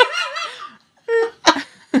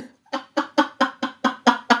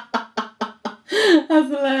 That's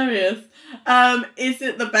hilarious. Is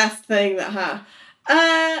it the best thing that happened?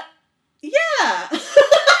 Yeah.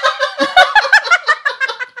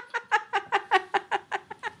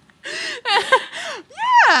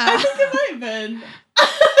 I think it might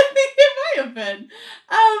have been.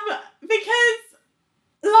 Because,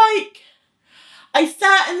 like, I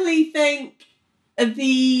certainly think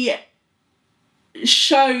the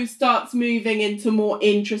show starts moving into more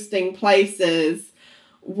interesting places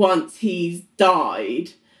once he's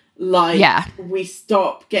died. Like, we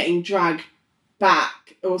stop getting dragged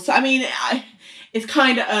back. Also, I mean, it's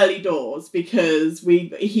kind of early doors because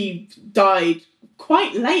he died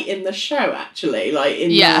quite late in the show, actually, like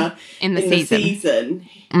in the season.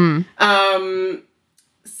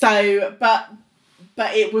 So, but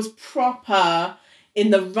it was proper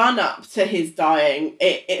in the run up to his dying.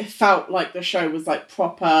 It felt like the show was like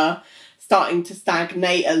proper starting to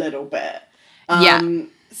stagnate a little bit.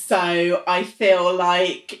 So I feel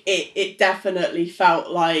like it definitely felt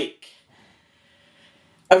like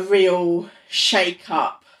a real shake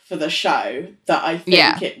up for the show that I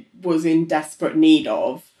think it was in desperate need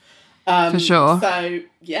of. For sure. So,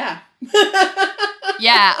 yeah.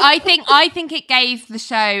 Yeah, I think it gave the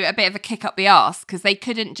show a bit of a kick up the arse because they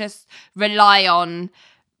couldn't just rely on,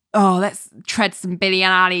 let's tread some Billy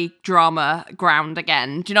and Ali drama ground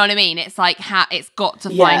again. Do you know what I mean? It's like it's got to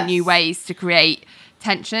find new ways to create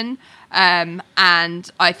tension. And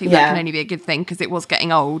I think that can only be a good thing because it was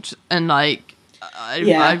getting old and like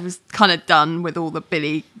I was kind of done with all the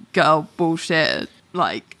Billy girl bullshit.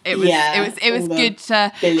 Like it was good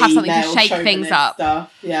to Billy have something to shake things up.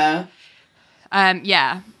 Stuff. Yeah.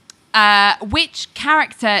 Which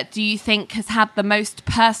character do you think has had the most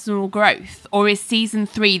personal growth, or is season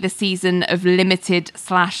 3 the season of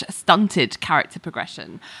limited/stunted character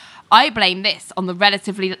progression? I blame this on the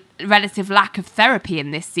relative lack of therapy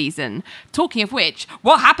in this season. Talking of which,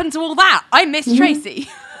 what happened to all that? I miss Tracy.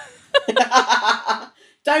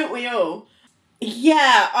 Don't we all?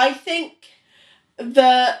 Yeah, I think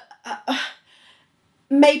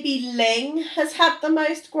maybe Ling has had the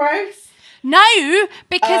most growth. No,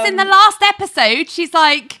 because in the last episode, she's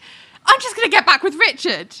like, I'm just going to get back with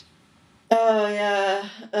Richard. Oh, yeah.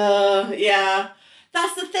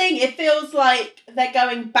 That's the thing. It feels like they're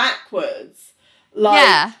going backwards.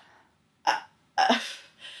 Like,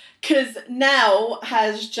 because Nell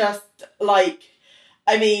has just, like,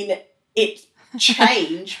 I mean, it's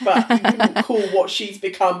change, but you wouldn't call what she's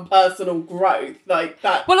become personal growth. Like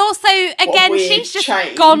that. Well, also, again, she's just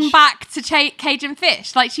gone back to Cajun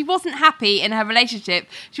Fish. Like, she wasn't happy in her relationship.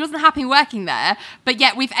 She wasn't happy working there, but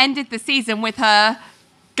yet we've ended the season with her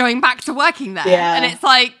going back to working there. Yeah. And it's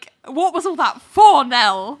like, what was all that for,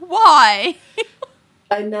 Nell? Why?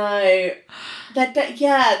 I know. There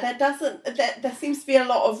seems to be a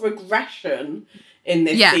lot of regression in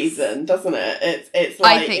this season, doesn't it? It's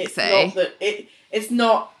like, I think it's so. Not that it's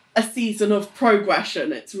not a season of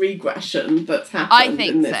progression, it's regression that's happened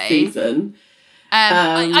in this season.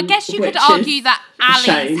 I guess you could argue that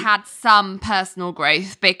Ally's had some personal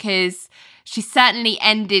growth, because she certainly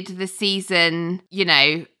ended the season, you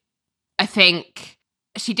know, I think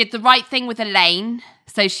she did the right thing with Elaine,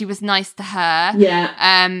 so she was nice to her.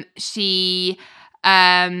 Yeah. She...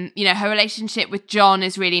 you know, her relationship with John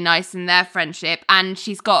is really nice, and their friendship, and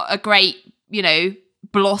she's got a great, you know,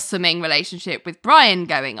 blossoming relationship with Brian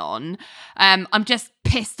going on. I'm just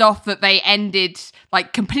pissed off that they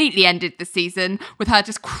completely ended the season with her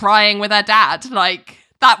just crying with her dad. Like,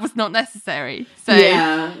 that was not necessary. So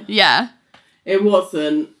yeah, it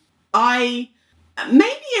wasn't. Maybe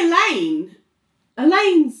Elaine's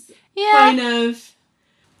kind of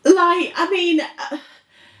like, I mean,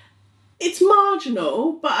 it's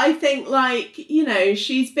marginal, but I think, like, you know,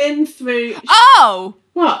 she's been through... Oh!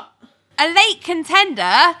 What? A late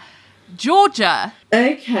contender, Georgia.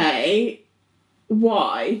 Okay.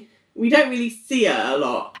 Why? We don't really see her a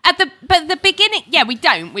lot. But the beginning... Yeah, we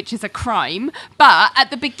don't, which is a crime. But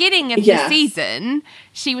at the beginning of the season,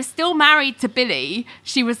 she was still married to Billy.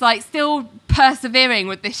 She was, like, still persevering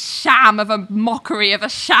with this sham of a mockery of a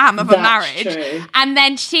sham of a marriage. True. And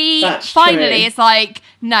then she finally is like,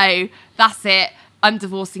 no, that's it. I'm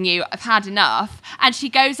divorcing you. I've had enough. And she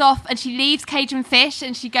goes off and she leaves Cajun Fish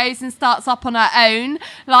and she goes and starts up on her own.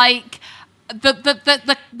 Like,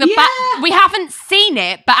 we haven't seen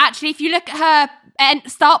it, but actually, if you look at her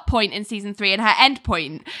start point in season 3 and her end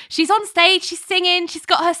point, she's on stage, she's singing, she's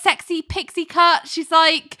got her sexy pixie cut, she's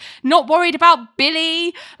like not worried about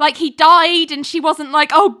Billy, like he died, and she wasn't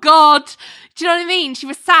like, oh god, do you know what I mean? She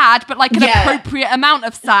was sad, but like an appropriate amount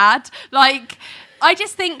of sad. Like, I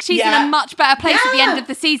just think she's in a much better place at the end of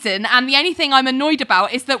the season, and the only thing I'm annoyed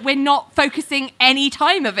about is that we're not focusing any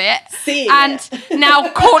time of it. Now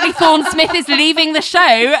Courtney Thorne-Smith is leaving the show,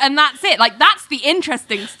 and that's it. Like, that's the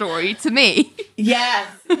interesting story to me. Yes,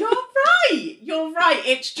 you're right.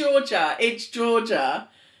 It's Georgia.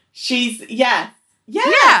 She's, yeah.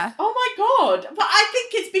 Oh my god. But I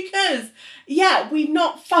think it's because, we've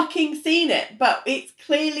not fucking seen it, but it's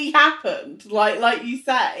clearly happened, like you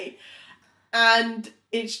say. And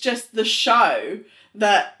it's just the show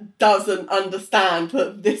that doesn't understand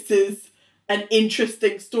that this is an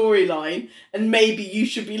interesting storyline, and maybe you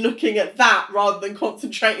should be looking at that rather than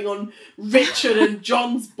concentrating on Richard and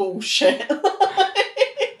John's bullshit.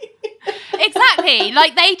 Exactly.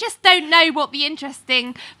 Like, they just don't know what the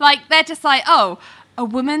interesting... Like, they're just like, oh, a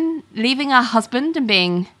woman leaving her husband and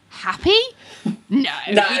being happy? No,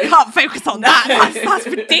 we can't focus on that. That's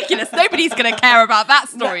ridiculous. Nobody's going to care about that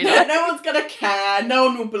story. No one's going to care. No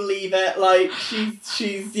one will believe it. Like,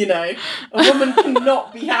 she's, you know, a woman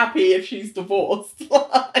cannot be happy if she's divorced.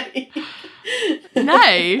 Like... No.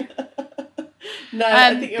 I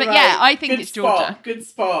think you're right. I think it's Georgia. Good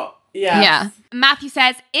spot. Yes. Yeah. Matthew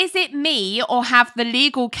says, is it me or have the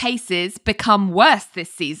legal cases become worse this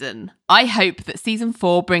season? I hope that season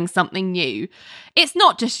 4 brings something new. It's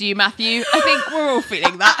not just you, Matthew. I think we're all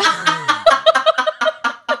feeling that.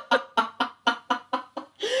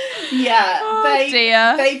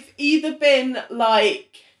 Yeah. They've either been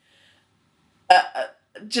like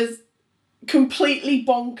just completely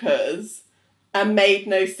bonkers and made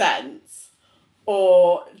no sense,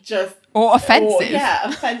 or offensive.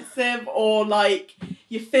 Offensive, or like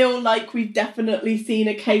you feel like we've definitely seen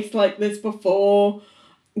a case like this before.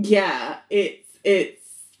 Yeah, it's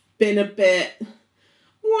been a bit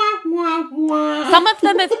wah, wah, wah. Some of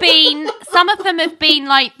them have been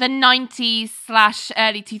like the 90s /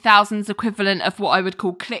 early 2000s equivalent of what I would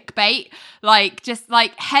call clickbait, like just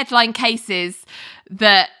like headline cases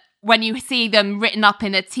that when you see them written up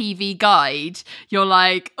in a TV guide, you're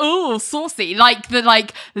like, oh, saucy. Like the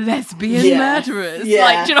lesbian murderers. Yeah.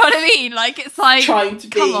 Like, do you know what I mean? Like, it's like, trying to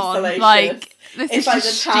be salacious. Like, this it's is like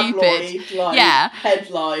just the tabloid stupid.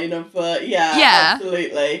 Headline of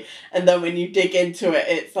absolutely. And then when you dig into it,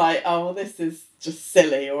 it's like, oh, this is just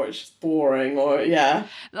silly, or it's just boring, or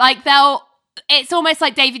like it's almost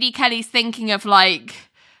like David E. Kelly's thinking of like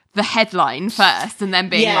the headline first, and then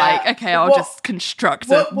being like, okay, I'll just construct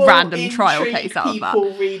a random trial case out of that.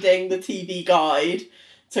 People reading the TV guide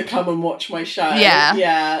to come and watch my show.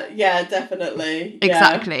 Yeah. Yeah, definitely.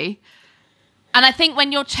 Exactly. Yeah. And I think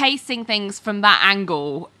when you're chasing things from that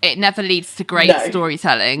angle, it never leads to great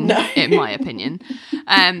storytelling, in my opinion.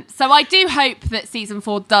 So I do hope that season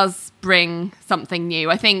 4 does bring something new.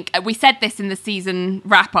 I think we said this in the season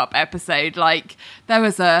wrap-up episode, like there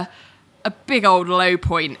was a big old low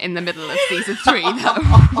point in the middle of season 3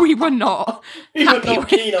 that we were not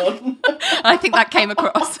keen on. I think that came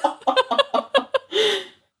across.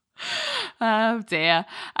 Oh dear.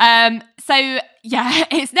 So yeah,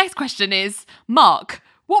 his next question is, Mark,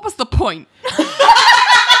 what was the point?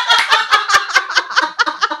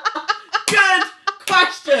 Good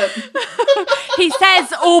question. He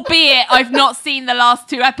says, albeit I've not seen the last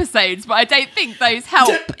 2 episodes, but I don't think those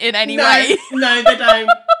help in any way. No, they don't.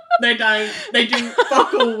 They don't. They do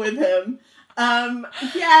fuck all with him.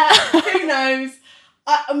 Yeah, who knows?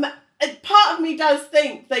 Part of me does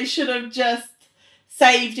think they should have just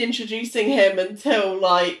saved introducing him until,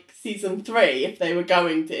 like, season 3, if they were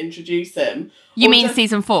going to introduce him. You mean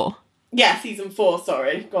season 4? Yeah, season 4,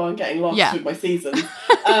 sorry. God, I'm getting lost with my seasons.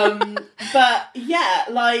 But, yeah,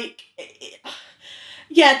 like...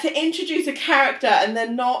 to introduce a character and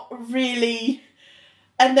then not really...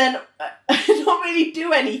 And then not really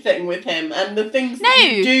do anything with him. And the things that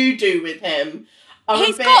you do with him are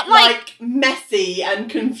a bit, like, messy and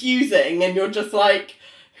confusing. And you're just like...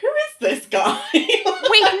 Who is this guy?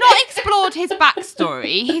 We've not explored his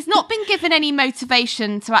backstory. He's not been given any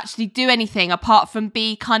motivation to actually do anything apart from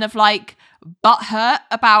be kind of like butthurt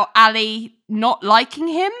about Ali not liking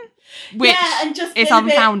him, which and just is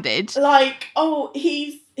unfounded. Like, oh,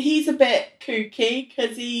 he's a bit kooky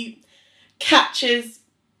because he catches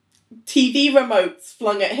TV remotes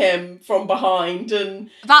flung at him from behind, and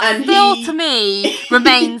that still to me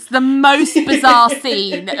remains the most bizarre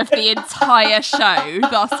scene of the entire show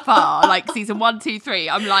thus far. Like season 1, 2, 3,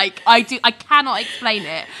 I'm like, I cannot explain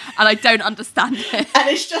it, and I don't understand it. And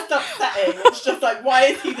it's just upsetting. It's just like, why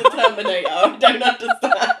is he the Terminator? I don't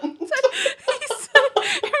understand.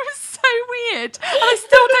 It was so weird, and I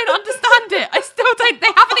still don't understand it.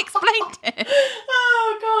 They haven't explained it.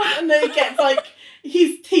 Oh god! And then he gets like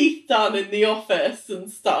his teeth done in the office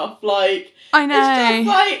and stuff. Like, I know. It's just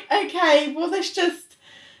like, okay, well, this just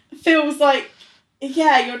feels like,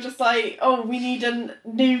 you're just like, oh, we need a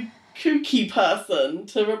new kooky person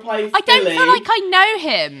to replace I don't Billy. feel like I know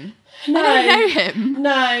him. No, I don't know him.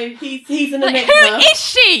 No, he's an enigma. Who is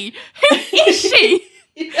she? Who is she?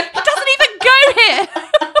 He doesn't even go here.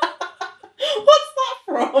 What's that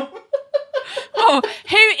from? Oh,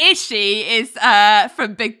 who is she is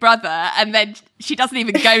from Big Brother, and then she doesn't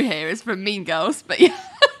even go here is from Mean Girls, but yeah.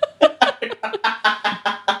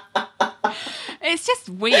 It's just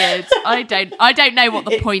weird. I don't know what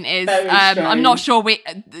the point is. I'm not sure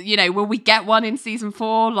will we get one in season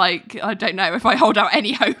 4? Like, I don't know if I hold out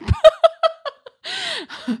any hope.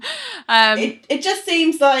 It just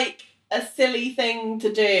seems like a silly thing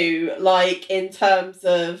to do, like in terms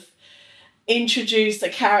of introduce a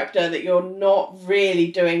character that you're not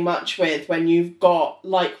really doing much with when you've got,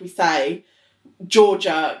 like we say,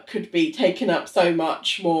 Georgia could be taking up so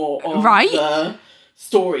much more of the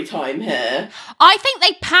story time here. I think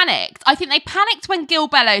they panicked. When Gil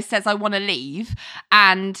Bellows says, I want to leave,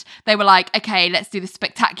 and they were like, okay, let's do the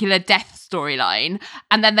spectacular death storyline.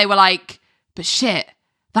 And then they were like, but shit,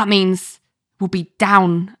 that means we'll be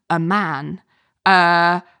down a man.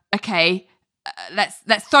 Okay.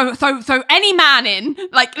 Let's throw any man in,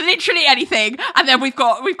 like literally anything, and then we've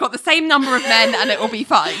got the same number of men, and it will be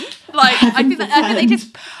fine. Like I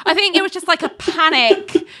think it was just like a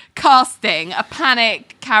panic casting, a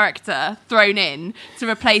panic character thrown in to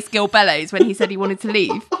replace Gil Bellows when he said he wanted to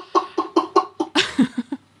leave.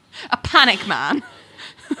 A panic man.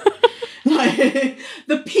 Like,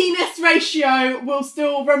 the penis ratio will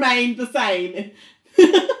still remain the same.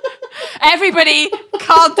 Everybody,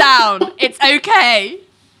 calm down. It's okay.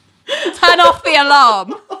 Turn off the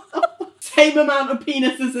alarm. Same amount of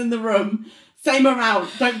penises in the room. Same amount.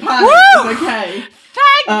 Don't panic. Woo! It's okay.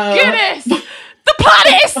 Thank goodness. The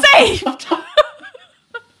planet is saved.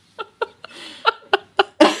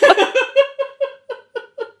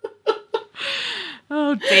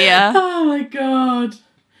 Oh dear. Oh my god.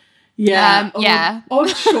 Yeah.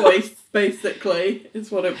 Odd choice, basically, is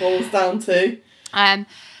what it boils down to.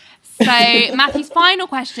 So Matthew's final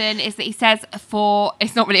question is that he says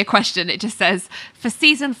it's not really a question, it just says, for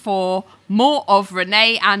season 4, more of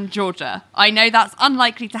Renee and Georgia. I know that's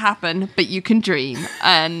unlikely to happen, but you can dream.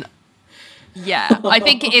 And yeah, I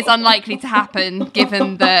think it is unlikely to happen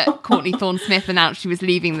given that Courtney Thorne-Smith announced she was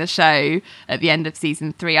leaving the show at the end of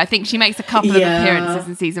season 3. I think she makes a couple of appearances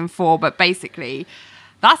in season 4, but basically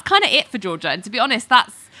that's kind of it for Georgia. And to be honest,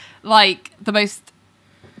 that's like the most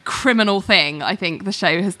criminal thing I think the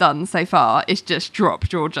show has done so far, is just drop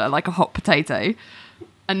Georgia like a hot potato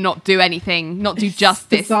and not do anything, not do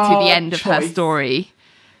justice to the end of her story.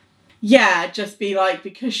 Yeah, just be like,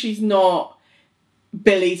 because she's not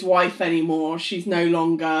Billy's wife anymore, she's no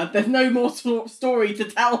longer, there's no more story to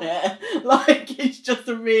tell here. Like, it's just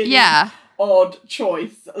a really odd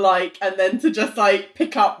choice. Like, and then to just like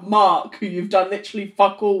pick up Mark, who you've done literally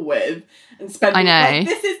fuck all with, and spend like,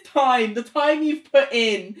 this is the time you've put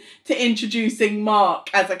in to introducing Mark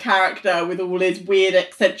as a character with all his weird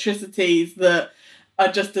eccentricities that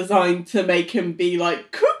are just designed to make him be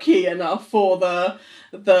like kooky enough for the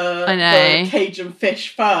Cajun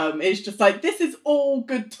Fish firm. Is just like, this is all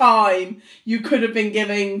good time you could have been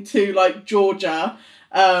giving to like Georgia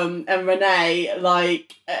and Renee.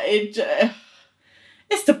 Like, it's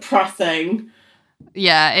depressing.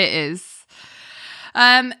 Yeah, it is.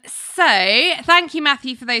 So thank you,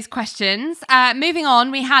 Matthew, for those questions. Moving on,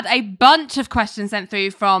 we had a bunch of questions sent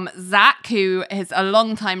through from Zach, who is a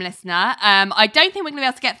long-time listener. I don't think we're going to be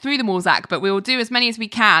able to get through them all, Zach, but we will do as many as we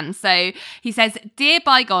can. So he says, Dear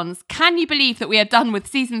Bygones, can you believe that we are done with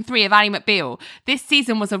season 3 of Ally McBeal? This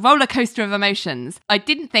season was a roller coaster of emotions. I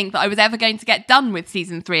didn't think that I was ever going to get done with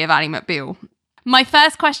season 3 of Ally McBeal. My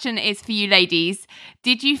first question is for you ladies.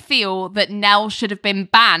 Did you feel that Nell should have been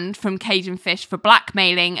banned from Cajun Fish for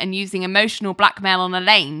blackmailing and using emotional blackmail on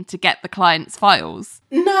Elaine to get the client's files?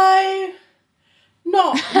 No,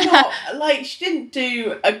 not like she didn't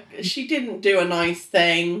do a nice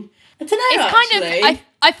thing. I don't know. It's kind of,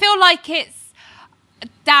 I feel like it's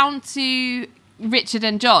down to Richard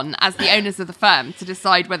and John as the owners of the firm to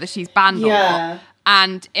decide whether she's banned or not.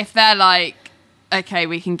 And if they're like, okay,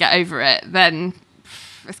 we can get over it, then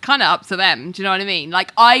it's kind of up to them. Do you know what I mean?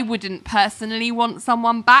 Like, I wouldn't personally want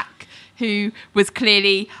someone back who was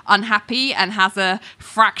clearly unhappy and has a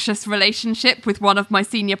fractious relationship with one of my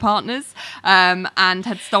senior partners and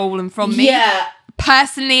had stolen from me. Yeah.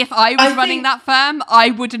 Personally, if I was running that firm,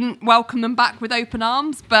 I wouldn't welcome them back with open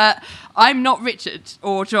arms, but I'm not Richard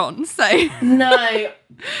or John, so... No.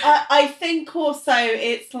 I think also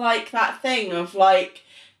it's like that thing of like,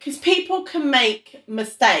 because people can make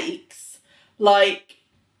mistakes, like,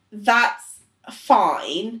 that's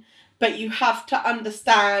fine, but you have to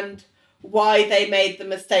understand why they made the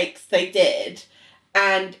mistakes they did.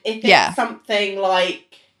 And if it's something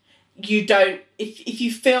like, you don't, if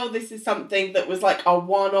you feel this is something that was like a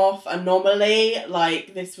one-off anomaly,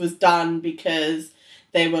 like this was done because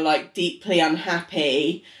they were like deeply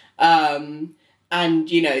unhappy,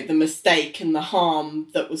 and, you know, the mistake and the harm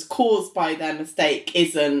that was caused by their mistake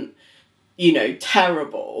isn't, you know,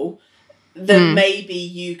 terrible, then maybe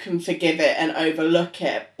you can forgive it and overlook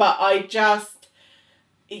it. But I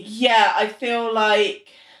feel like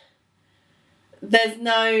there's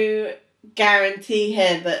no guarantee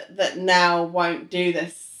here that Nell won't do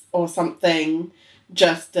this or something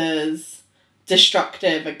just as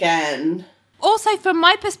destructive again. Also, from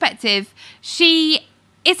my perspective, she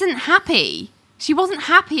isn't happy. She wasn't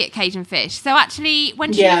happy at Cajun Fish. So actually,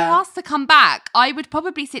 when she was asked to come back, I would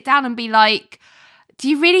probably sit down and be like, do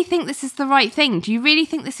you really think this is the right thing? Do you really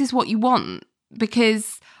think this is what you want?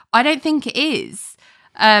 Because I don't think it is.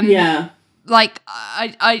 Like,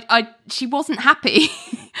 she wasn't happy.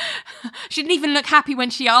 She didn't even look happy when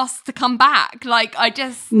she asked to come back. Like, I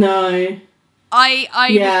just... No.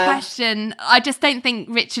 I question, I just don't think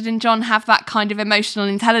Richard and John have that kind of emotional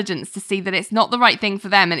intelligence to see that it's not the right thing for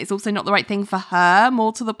them, and it's also not the right thing for her,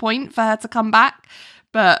 more to the point, for her to come back.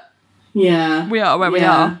 But we are where we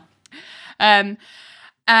are.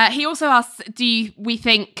 He also asks, we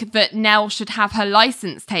think that Nell should have her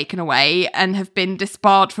licence taken away and have been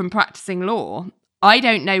disbarred from practising law? I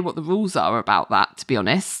don't know what the rules are about that, to be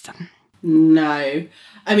honest. No.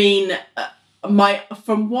 I mean...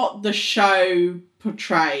 from what the show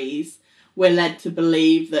portrays, we're led to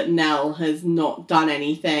believe that Nell has not done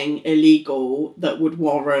anything illegal that would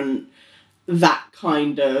warrant that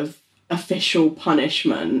kind of official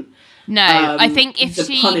punishment. No, I think if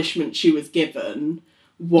the punishment she was given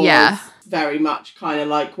was very much kind of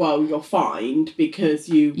like, well, you're fined because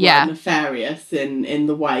you were nefarious in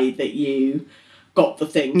the way that you got the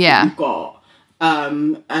things that you got,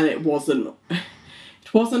 and it wasn't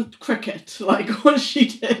cricket, like what she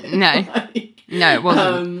did. No, no, it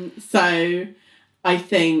wasn't. So I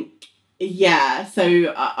think,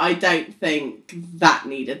 so I don't think that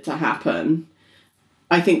needed to happen.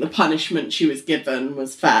 I think the punishment she was given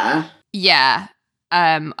was fair. Yeah,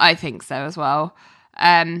 I think so as well.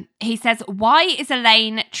 He says, why is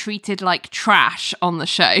Elaine treated like trash on the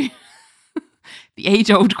show? The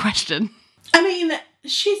age-old question. I mean,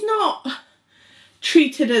 she's not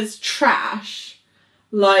treated as trash.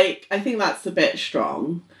 Like, I think that's a bit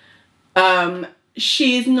strong.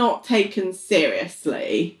 She is not taken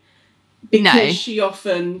seriously because she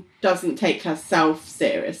often doesn't take herself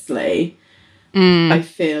seriously. I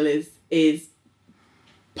feel is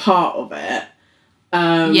part of it.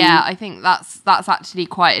 I think that's actually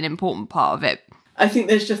quite an important part of it. I think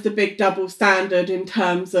there's just a big double standard in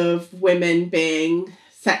terms of women being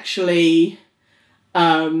sexually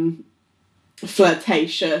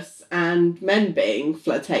flirtatious and men being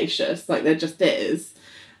flirtatious. Like, there just is.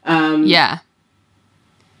 Women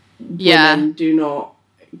do not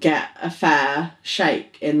get a fair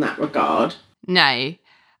shake in that regard. No.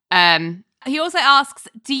 He also asks,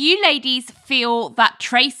 do you ladies feel that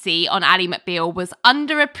Tracy on Ally McBeal was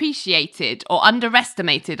underappreciated or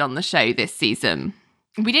underestimated on the show this season?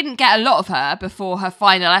 We didn't get a lot of her before her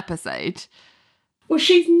final episode. Well,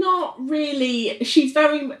 she's not really... She's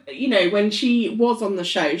very... when she was on the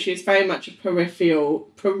show, she was very much a peripheral...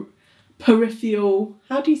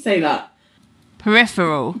 How do you say that?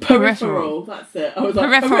 Peripheral. That's it. I was like,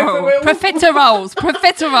 peripheral. Profiteroles.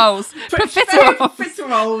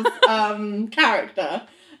 Character.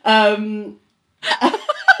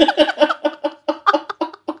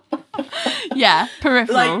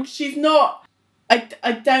 Peripheral. Like, she's not...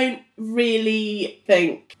 I don't really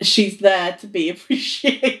think she's there to be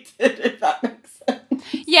appreciated, if that makes sense.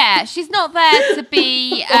 Yeah, she's not there to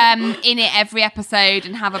be in it every episode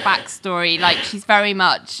and have a backstory. Like, she's very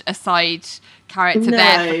much a side character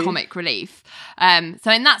there for comic relief.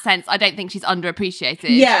 So in that sense, I don't think she's underappreciated.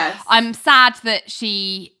 Yes. I'm sad that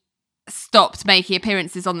she stopped making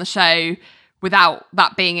appearances on the show without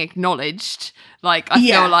that being acknowledged. Like, I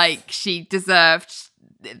feel like she deserved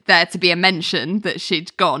there to be a mention that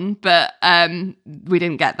she'd gone, but we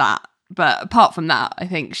didn't get that. But apart from that, I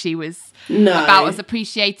think she was about as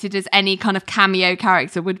appreciated as any kind of cameo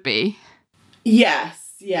character would be.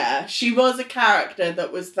 Yes, yeah. She was a character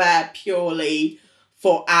that was there purely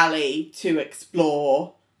for Ally to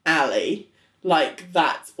explore Ally. Like,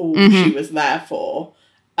 that's all she was there for.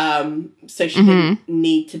 So she didn't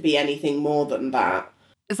need to be anything more than that.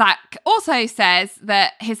 Zach also says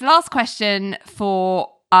that his last question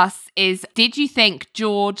for us is, did you think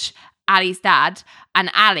George, Ally's dad, and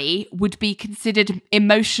Ally would be considered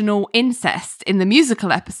emotional incest in the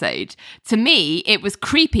musical episode? To me, it was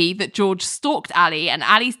creepy that George stalked Ally and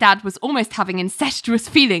Ally's dad was almost having incestuous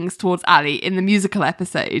feelings towards Ally in the musical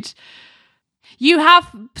episode. You have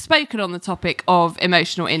spoken on the topic of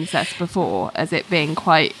emotional incest before as it being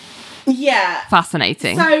quite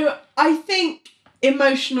fascinating. So I think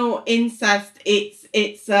emotional incest,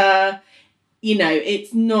 it's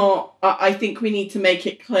not, I think we need to make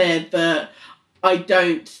it clear that I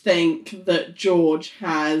don't think that George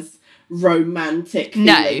has romantic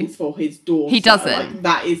feelings for his daughter. He doesn't. Like,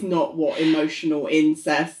 that is not what emotional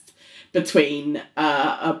incest between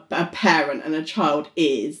a parent and a child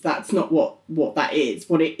is. That's not what that is.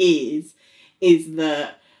 What it is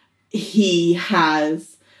that he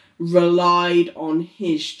has relied on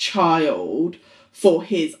his child for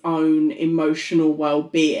his own emotional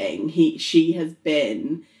well-being. She has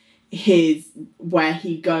been where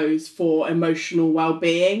he goes for emotional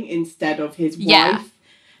well-being instead of his wife,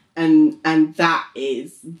 and that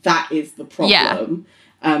is the problem.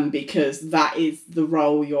 Because that is the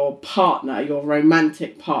role your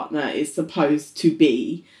romantic partner is supposed to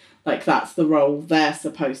be. Like, that's the role they're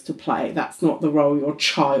supposed to play. That's not the role your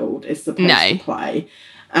child is supposed to play.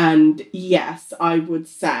 And yes, I would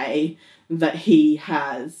say that he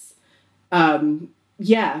has, been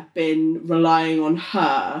relying on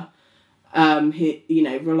her,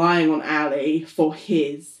 relying on Ally for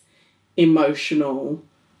his emotional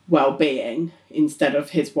well-being instead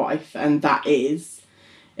of his wife, and that is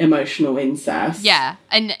emotional incest. Yeah,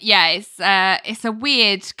 and it's a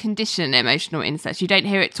weird condition, emotional incest. You don't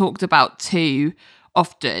hear it talked about too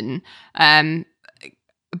often,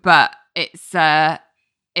 but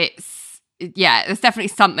there's definitely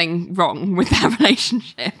something wrong with that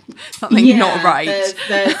relationship. Something not right.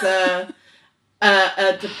 There's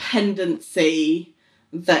a dependency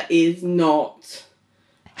that is not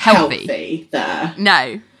healthy there.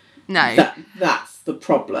 No. That's the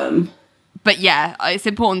problem. But yeah, it's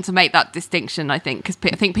important to make that distinction, I think, because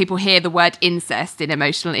I think people hear the word incest in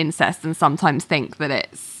emotional incest and sometimes think that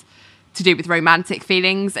it's to do with romantic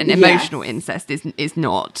feelings, and emotional incest is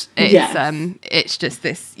not. It's just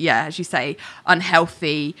this, as you say,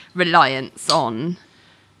 unhealthy reliance on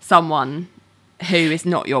someone who is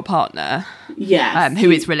not your partner. Yes.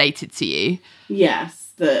 Who is related to you.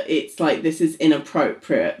 Yes, that it's like, this is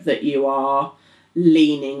inappropriate that you are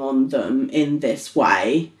leaning on them in this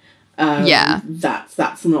way. That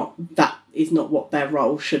is not what their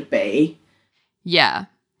role should be. Yeah.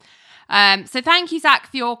 So thank you, Zach,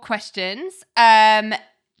 for your questions.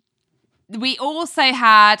 We also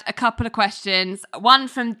had a couple of questions. One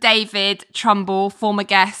from David Trumbull, former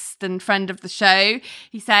guest and friend of the show.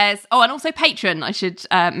 He says, and also patron, I should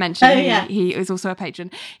mention. Oh, yeah. He is also a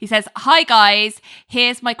patron. He says, "Hi guys,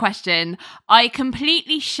 here's my question. I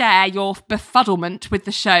completely share your befuddlement with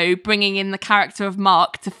the show, bringing in the character of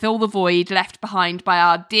Mark to fill the void left behind by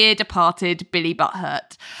our dear departed Billy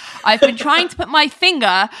Butthurt. I've been trying to put my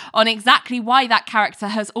finger on exactly why that character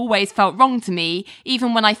has always felt wrong to me,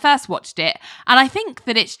 even when I first watched it. And I think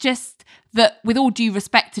that it's just that, with all due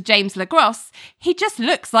respect to James LaGrosse, he just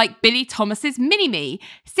looks like Billy Thomas's mini-me.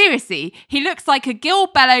 Seriously, he looks like a Gil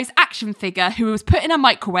Bellows action figure who was put in a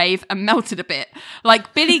microwave and melted a bit.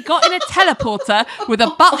 Like Billy got in a teleporter with a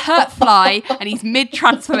butthurt fly and he's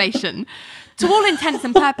mid-transformation. To all intents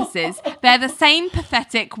and purposes, they're the same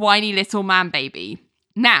pathetic, whiny little man baby.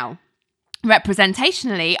 Now,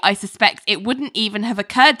 representationally, I suspect it wouldn't even have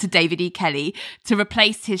occurred to David E. Kelley to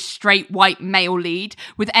replace his straight white male lead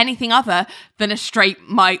with anything other than a straight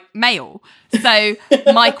male. So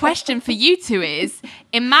my question for you two is,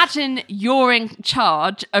 imagine you're in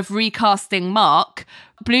charge of recasting Mark.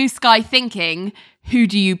 Blue sky thinking, who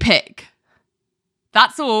do you pick?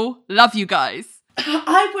 That's all. Love you guys.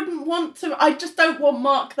 I wouldn't want to. I just don't want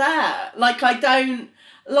Mark there. Like I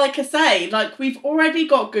say, we've already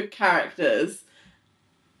got good characters,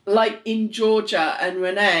 in Georgia and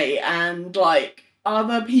Renee, and,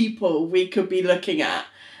 other people we could be looking at,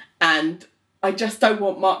 and I just don't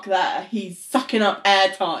want Mark there. He's sucking up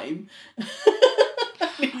airtime.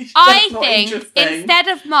 I think, instead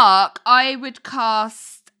of Mark, I would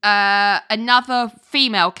cast another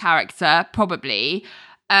female character, probably,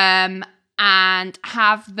 and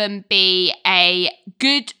have them be a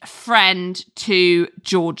good friend to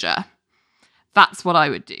Georgia. That's what I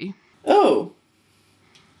would do. Oh,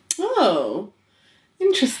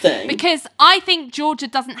 interesting. Because I think Georgia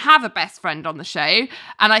doesn't have a best friend on the show,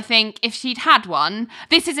 and I think if she'd had one,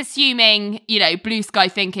 this is assuming, blue sky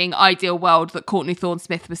thinking, ideal world, that Courtney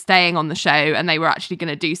Thorne-Smith was staying on the show and they were actually going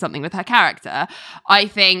to do something with her character. I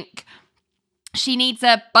think she needs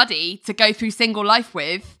a buddy to go through single life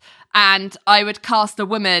with, and I would cast a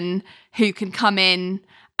woman who can come in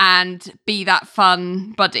and be that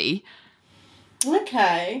fun buddy.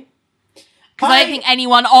 Okay. Because I don't think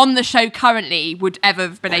anyone on the show currently would ever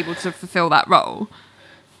have been able to fulfill that role.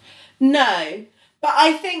 No. But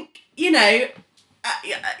I think, I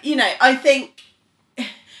think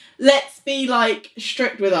let's be,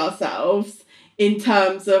 strict with ourselves in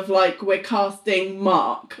terms of, we're casting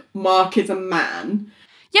Mark. Mark is a man.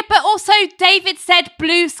 Yeah, but also David said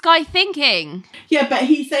blue sky thinking. Yeah, but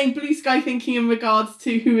he's saying blue sky thinking in regards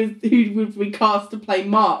to who would we cast to play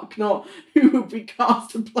Mark, not who would we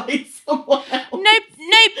cast to play someone else.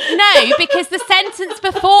 No, because the sentence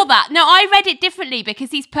before that. No, I read it differently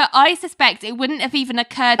because he's put, I suspect it wouldn't have even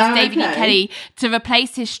occurred to David E. Kelley to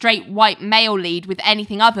replace his straight white male lead with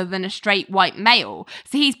anything other than a straight white male.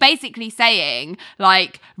 So he's basically saying,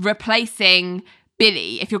 replacing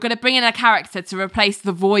Billy, if you're going to bring in a character to replace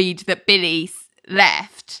the void that Billy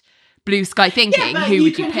left, blue sky thinking, who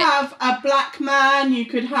would you pick? You could have a black man, you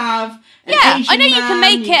could have an Asian I know you can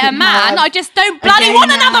make it a man, I just don't bloody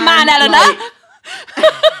want another man, Eleanor.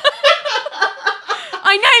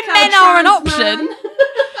 I know men are an option.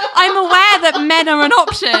 I'm aware that men are an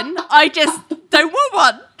option. I just don't want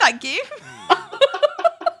one. Thank you.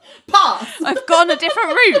 Pass. I've gone a different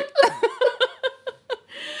route.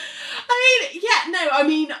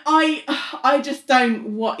 I just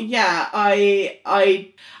don't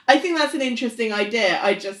I think that's an interesting idea.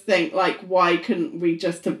 I just think, why couldn't we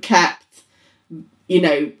just have kept,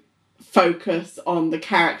 focus on the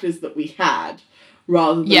characters that we had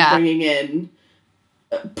rather than bringing in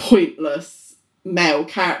pointless male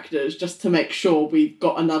characters just to make sure we've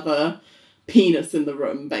got another penis in the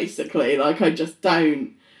room, basically. I just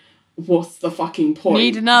don't. What's the fucking point?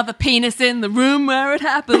 Need another penis in the room where it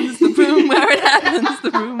happens, the room where it happens,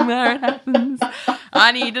 the room where it happens.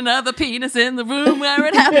 I need another penis in the room where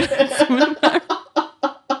it happens.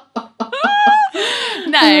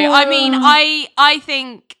 No, I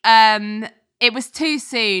think it was too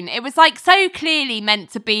soon. It was so clearly meant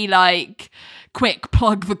to be quick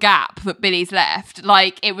plug the gap that Billy's left.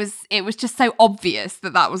 It was just so obvious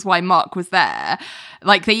that was why Mark was there.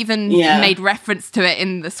 They even made reference to it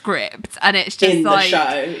in the script, and it's just in the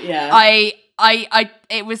show. Yeah,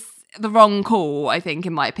 the wrong call, I think,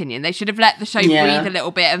 in my opinion. They should have let the show breathe a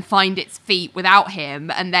little bit and find its feet without him,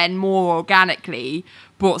 and then more organically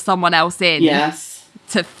brought someone else in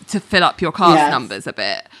to fill up your cast numbers a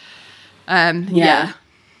bit.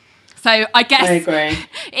 So I guess I agree.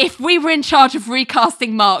 If we were in charge of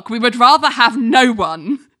recasting Mark, we would rather have no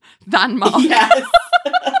one than Mark. Yes.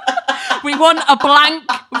 We want a blank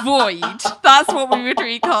void. That's what we would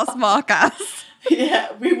recast Mark as.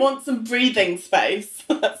 Yeah, we want some breathing space.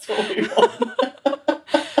 That's what we want.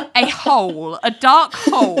 A hole, a dark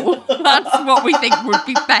hole. That's what we think would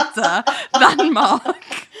be better than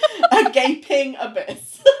Mark. A gaping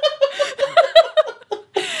abyss.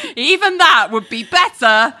 Even that would be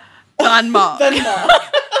better than Mark.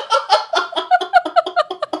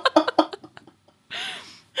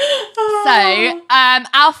 So,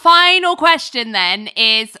 our final question then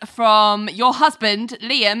is from your husband,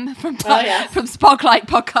 Liam, from Spotlight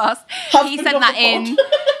Podcast. He sent that in.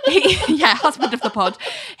 Husband of the pod.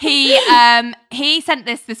 He sent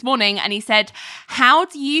this morning, and he said, how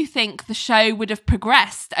do you think the show would have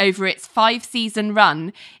progressed over its 5-season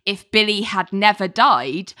run if Billy had never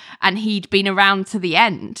died and he'd been around to the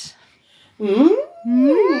end?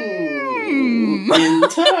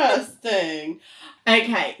 Interesting.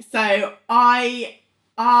 Okay, so I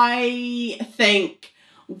think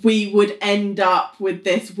we would end up with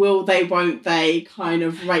this will they, won't they kind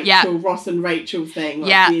of Ross and Rachel thing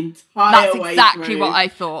the entire way exactly through, what I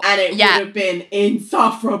thought. And it would have been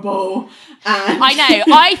insufferable. And I know.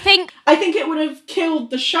 I think it would have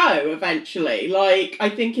killed the show eventually. Like,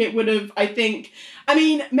 maybe it would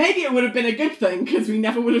have been a good thing because we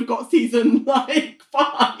never would have got season 5.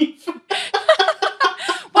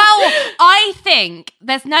 Well, I think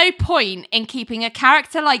there's no point in keeping a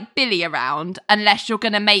character like Billy around unless you're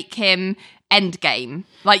going to make him endgame.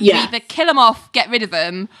 Like, you either kill him off, get rid of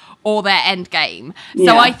him, or they're endgame.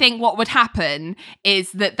 So I think what would happen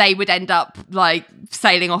is that they would end up, like,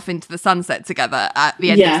 sailing off into the sunset together at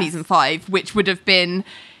the end of season 5, which would have been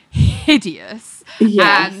hideous.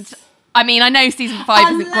 Yes. And I mean, I know season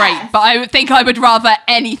 5 isn't great, but I would think I would rather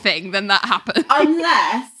anything than that happen.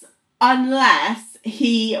 Unless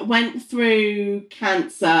he went through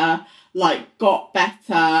cancer, like, got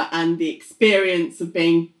better, and the experience of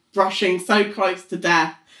brushing so close to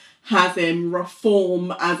death has him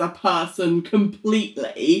reform as a person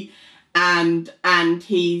completely, and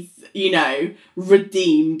he's,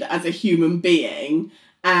 redeemed as a human being,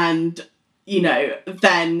 and,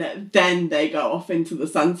 then they go off into the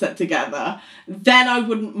sunset together, then I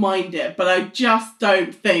wouldn't mind it. But I just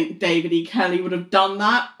don't think David E. Kelley would have done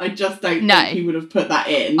that. I just don't think he would have put that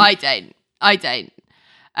in. I don't.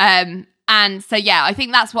 And so, I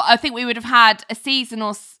think I think we would have had a season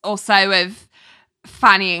or so of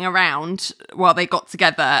fannying around while they got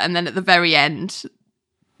together, and then at the very end,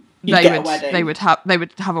 they would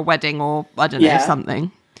have a wedding, or I don't know,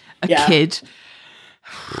 something, a kid.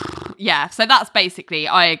 Yeah, so that's basically,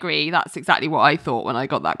 I agree, that's exactly what I thought when I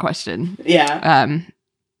got that question. So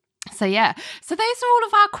those are all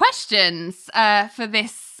of our questions for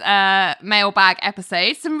this mailbag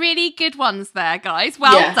episode. Some really good ones there, guys.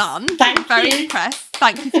 Well done. Thank Very you. impressed.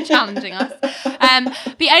 Thank you for challenging us.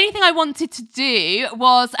 The only thing I wanted to do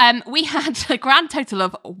was we had a grand total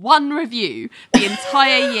of 1 review the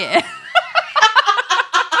entire year.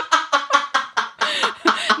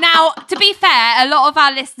 Now, to be fair, a lot of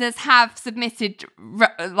our listeners have submitted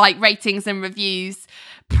ratings and reviews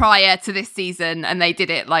prior to this season, and they did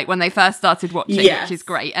it like when they first started watching, which is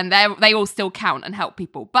great, and they all still count and help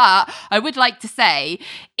people. But I would like to say,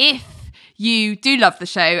 if you do love the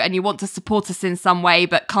show and you want to support us in some way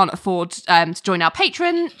but can't afford to join our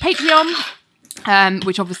Patreon,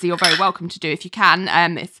 which obviously you're very welcome to do if you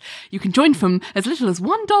can. You can join from as little as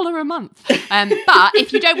 $1 a month. But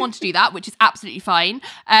if you don't want to do that, which is absolutely fine,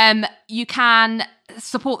 you can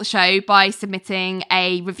support the show by submitting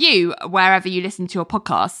a review wherever you listen to your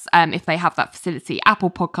podcasts, if they have that facility. Apple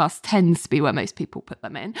Podcasts tends to be where most people put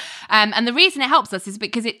them in. And the reason it helps us is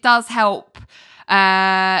because it does help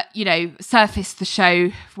surface the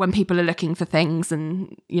show when people are looking for things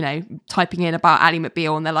and, typing in about Ally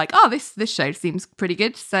McBeal, and they're like, oh, this show seems pretty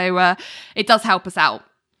good. So it does help us out.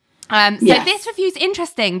 So this review is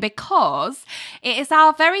interesting because it is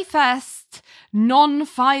our very first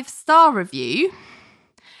non-5-star review.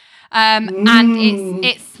 And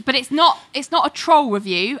it's not a troll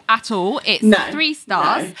review at all. It's 3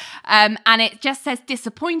 stars. No. And it just says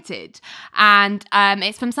disappointed. And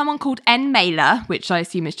it's from someone called N Mailer, which I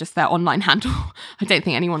assume is just their online handle. I don't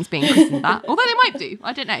think anyone's being christened that, although they might do.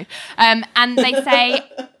 I don't know. And they say,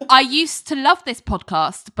 I used to love this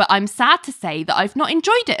podcast, but I'm sad to say that I've not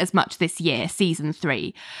enjoyed it as much this year, season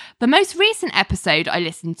 3. The most recent episode I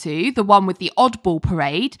listened to, the one with the oddball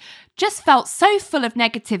parade, just felt so full of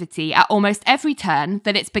negativity at almost every turn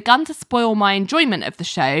that it's begun to spoil my enjoyment of the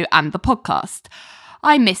show and the podcast.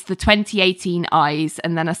 I miss the 2018 eyes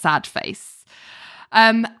and then a sad face.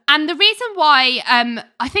 And the reason why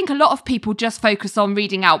I think a lot of people just focus on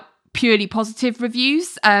reading out purely positive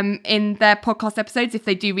reviews in their podcast episodes if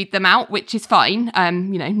they do read them out, which is fine.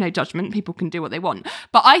 No judgment. People can do what they want.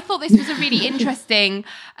 But I thought this was a really interesting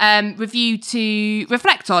review to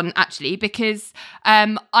reflect on, actually, because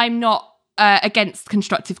I'm not against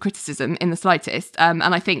constructive criticism in the slightest. And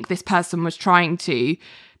I think this person was trying to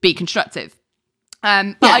be constructive.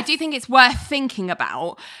 But I do think it's worth thinking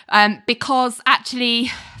about because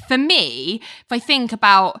actually, for me, if I think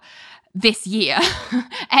about this year,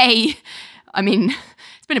 it's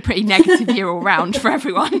been a pretty negative year all round for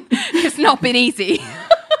everyone. It's not been easy.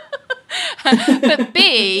 But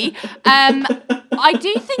B, I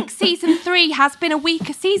do think season 3 has been a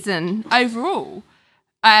weaker season overall.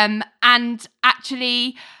 And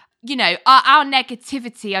actually, our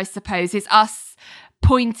negativity, I suppose, is us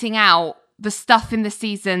pointing out the stuff in the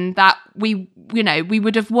season that we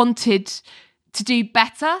would have wanted to do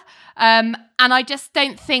better. And I just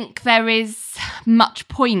don't think there is much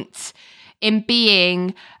point in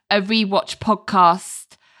being a rewatch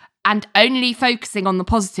podcast and only focusing on the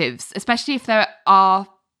positives, especially if there aren't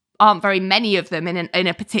very many of them in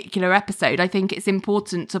a particular episode. I think it's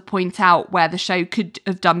important to point out where the show could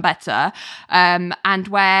have done better, and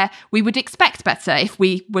where we would expect better if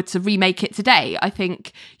we were to remake it today. I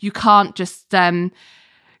think you can't just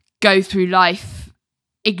go through life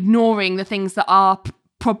ignoring the things that are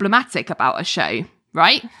problematic about a show,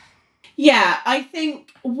 right? Yeah, I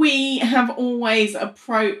think we have always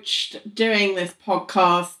approached doing this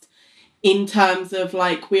podcast in terms of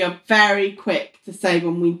we are very quick to say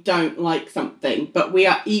when we don't like something, but we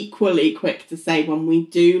are equally quick to say when we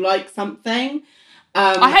do like something.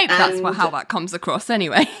 I hope that's how that comes across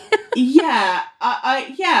anyway. Yeah.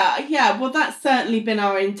 Well, that's certainly been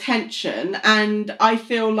our intention, and I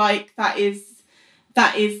feel like that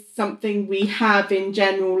is something we have in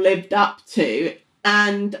general lived up to.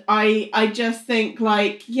 And I just think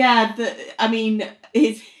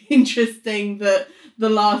it's interesting that the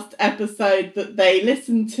last episode that they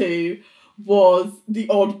listened to was the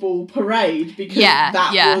Oddball Parade, because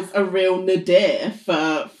that was a real nadir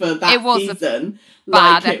for that it was season. A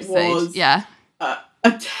bad episode.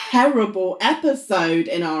 A terrible episode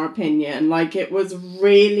in our opinion. It was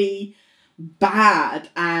really bad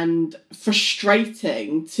and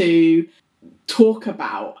frustrating to talk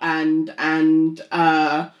about and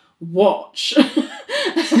watch.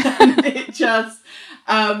 And it just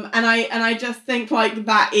and I just think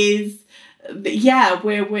that is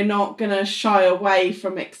we're not gonna shy away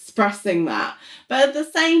from expressing that, but at the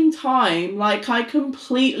same time I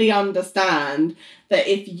completely understand that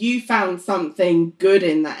if you found something good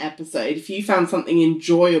in that episode, if you found something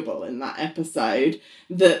enjoyable in that episode,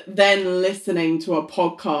 that then listening to a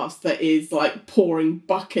podcast that is pouring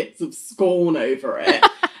buckets of scorn over it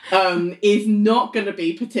is not going to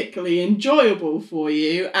be particularly enjoyable for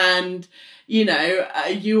you. And,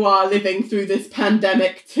 you are living through this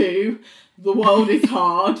pandemic too. The world is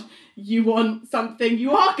hard. You want something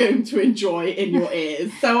you are going to enjoy in your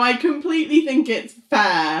ears. So I completely think it's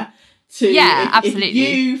fair to, absolutely. If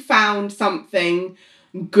you found something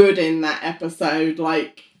good in that episode,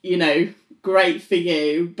 great for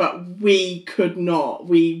you, but we could not.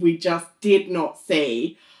 We just did not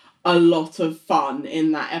see a lot of fun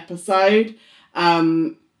in that episode.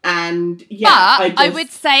 I would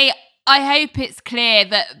say I hope it's clear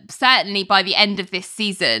that certainly by the end of this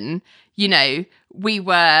season, we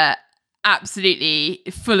were absolutely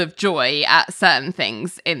full of joy at certain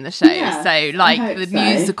things in the show. The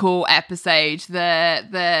musical episode,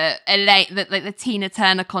 the Tina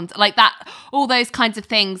Turner content, that, all those kinds of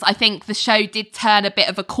things. I think the show did turn a bit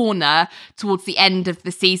of a corner towards the end of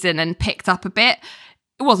the season and picked up a bit.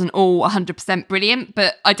 It wasn't all 100% brilliant,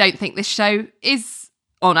 but I don't think this show is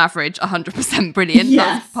on average 100% brilliant.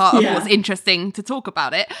 That's part of what's interesting to talk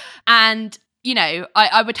about it. And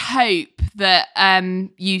I would hope that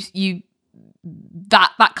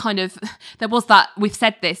that kind of, there was that, we've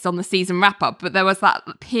said this on the season wrap up, but there was that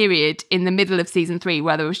period in the middle of season 3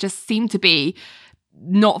 where there was just seemed to be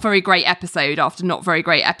not very great episode after not very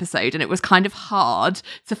great episode, and it was kind of hard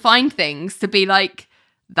to find things to be like,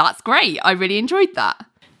 that's great, I really enjoyed that.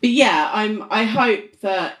 But yeah, I hope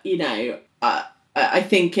that, I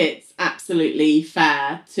think it's absolutely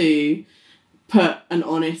fair to put an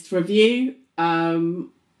honest review on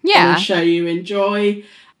a show you enjoy,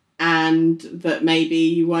 and that maybe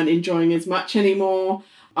you weren't enjoying as much anymore.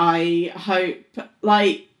 I hope,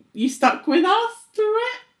 you stuck with us through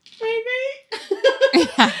it, maybe?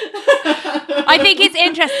 Yeah. I think it's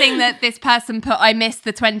interesting that this person put, I miss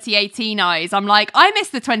the 2018 eyes. I'm like, I miss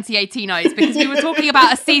the 2018 eyes because we were talking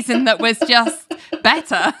about a season that was just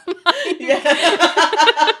better.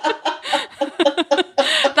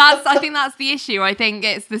 I think that's the issue. I think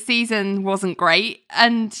it's the season wasn't great,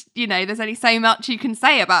 and there's only so much you can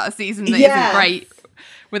say about a season that isn't great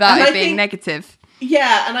without it being negative.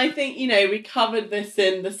 Yeah, and I think, we covered this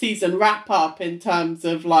in the season wrap-up in terms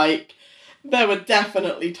of, there were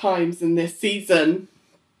definitely times in this season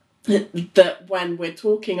that when we're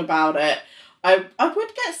talking about it, I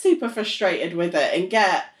would get super frustrated with it and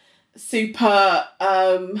get super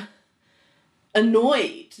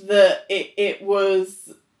annoyed that it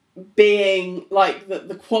was being,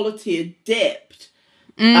 the quality had dipped,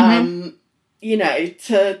 to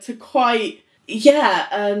quite...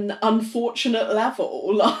 an unfortunate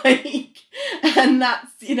level, and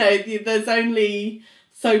that's, there's only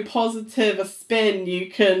so positive a spin you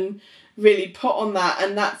can really put on that,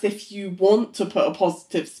 and that's if you want to put a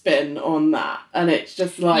positive spin on that, and it's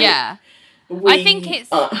just I think it's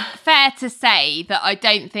fair to say that I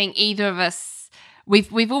don't think either of us,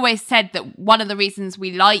 we've always said that one of the reasons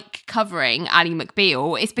we like covering Ally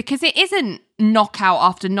McBeal is because it isn't knockout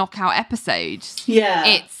after knockout episodes.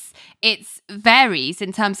 It's varies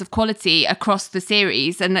in terms of quality across the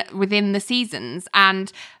series and within the seasons,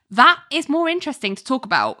 and that is more interesting to talk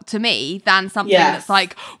about to me than something that's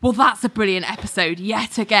that's a brilliant episode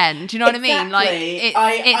yet again. Do you know what I mean?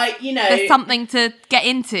 There's something to get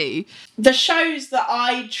into. The shows that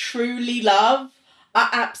I truly love are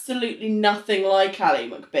absolutely nothing like Ally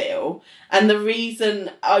McBeal, and the reason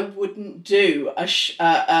I wouldn't do a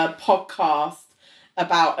podcast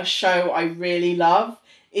about a show I really love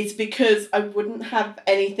is because I wouldn't have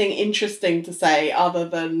anything interesting to say other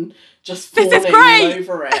than just falling all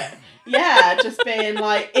over it. Yeah, just being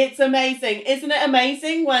it's amazing. Isn't it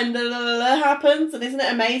amazing when the happens? And isn't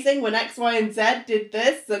it amazing when X, Y, and Z did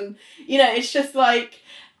this? And, it's just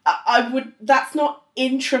that's not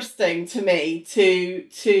interesting to me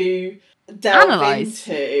to delve analyze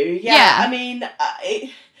into. Yeah.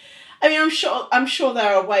 I'm sure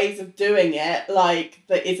there are ways of doing it,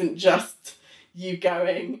 that isn't just you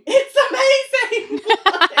going, it's amazing!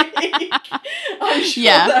 I'm sure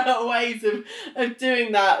there are ways of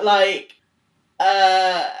doing that,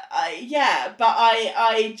 but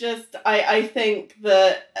I think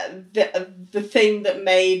that the thing that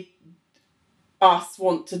made us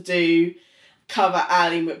want to cover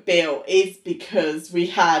Ally McBeal is because we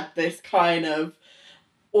had this kind of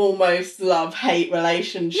almost love-hate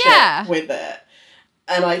relationship with it.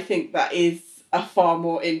 And I think that is a far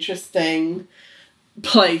more interesting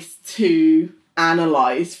place to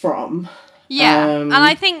analyse from. And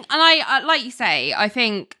I think, and I like you say, I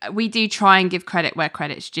think we do try and give credit where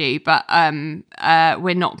credit's due, but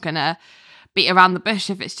we're not gonna beat around the bush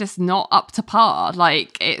if it's just not up to par.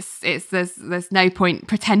 There's no point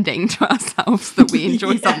pretending to ourselves that we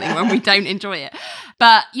enjoy something when we don't enjoy it.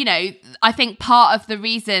 But I think part of the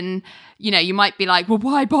reason, you might be like, well,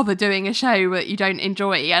 why bother doing a show that you don't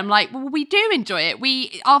enjoy? I'm like, well, we do enjoy it.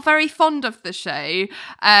 We are very fond of the show.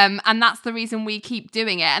 And that's the reason we keep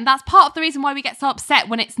doing it. And that's part of the reason why we get so upset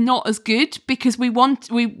when it's not as good, because we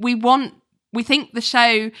think the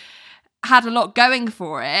show had a lot going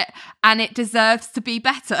for it and it deserves to be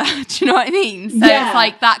better. Do you know what I mean? So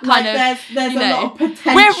it's that kind of, there's a lot of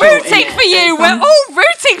potential. We're rooting for you. We're all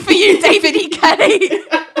rooting for you, David E. Kenny.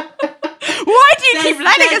 Why do you keep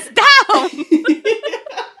letting us down?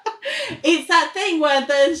 It's that thing where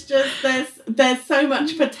there's so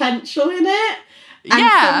much potential in it.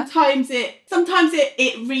 And sometimes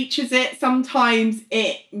it reaches it, sometimes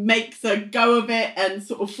it makes a go of it and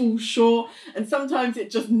sort of falls short, and sometimes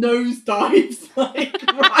it just nosedives right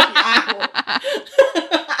out.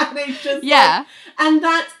 And it's just and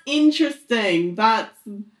that's interesting. That's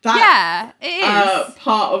it is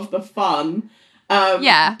part of the fun.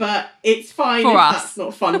 But it's fine if that's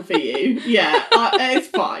not fun for you. It's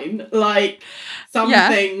fine. Some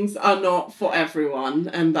things are not for everyone,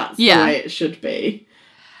 and that's the way it should be.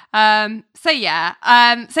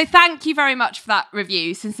 So thank you very much for that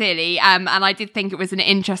review, sincerely. And I did think it was an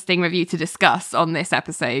interesting review to discuss on this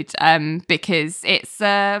episode, because it's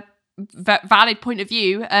a valid point of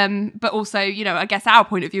view, but also, I guess our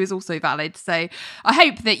point of view is also valid. So I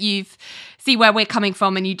hope that you've see where we're coming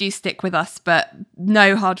from and you do stick with us, but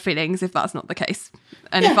no hard feelings if that's not the case.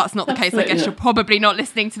 And if that's not the case, I guess you're probably not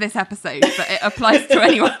listening to this episode, but it applies to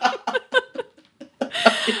anyone.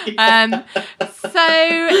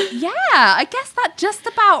 I guess that just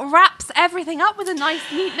about wraps everything up with a nice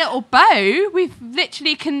neat little bow. We've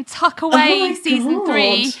literally can tuck away season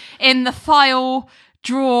 3 in the file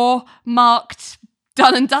drawer marked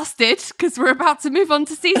done and dusted, because we're about to move on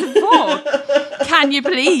to season 4. Can you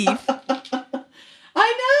believe?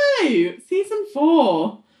 I know, season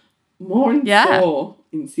 4. More in store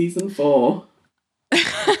in season 4.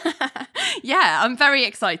 Yeah, I'm very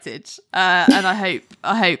excited, and I hope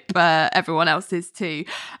everyone else is too.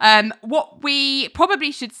 What we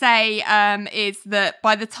probably should say is that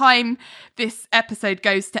by the time this episode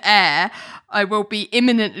goes to air, I will be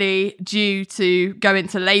imminently due to go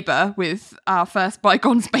into labour with our first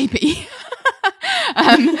Bygones baby.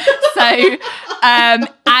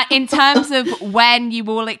 In terms of when you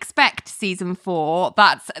will expect season 4,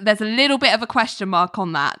 there's a little bit of a question mark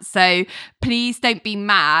on that. So please don't be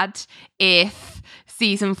mad if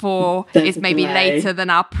season 4 is maybe later than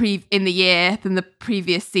in the year than the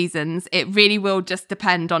previous seasons. It really will just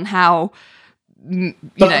depend on how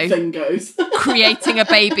thing goes. creating a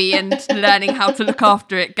baby and learning how to look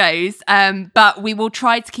after it goes. But we will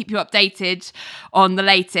try to keep you updated on the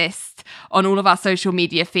latest on all of our social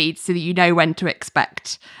media feeds so that you know when to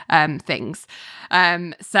expect things.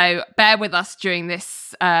 So bear with us during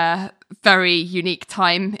this very unique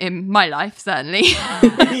time in my life, certainly.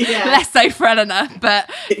 Less so for Eleanor,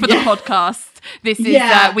 but for the podcast. This is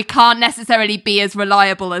we can't necessarily be as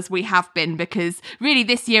reliable as we have been, because really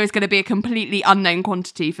this year is going to be a completely unknown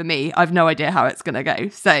quantity for me. I've no idea how it's going to go.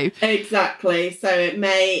 So exactly. So it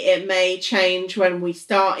may change when we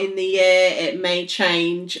start in the year. It may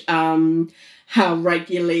change how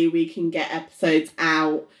regularly we can get episodes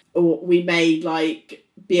out, or we may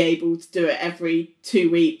be able to do it every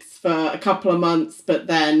 2 weeks for a couple of months, but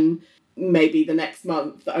then maybe the next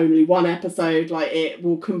month only one episode. It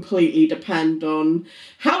will completely depend on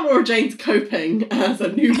how Laura Jane's coping as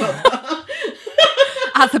a new mother.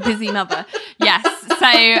 As a busy mother, yes.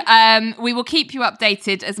 So we will keep you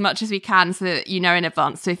updated as much as we can so that you know in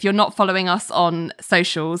advance. So if you're not following us on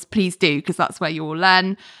socials, please do, because that's where you will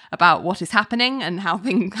learn about what is happening and how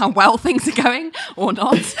well things are going or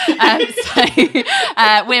not.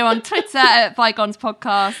 We're on Twitter at Bygones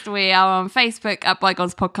Podcast. We are on Facebook at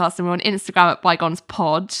Bygones Podcast, and we're on Instagram at Bygones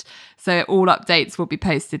Pod. So all updates will be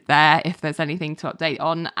posted there if there's anything to update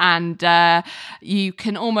on. And you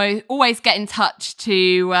can always get in touch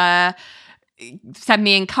to send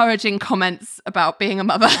me encouraging comments about being a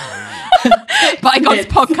mother.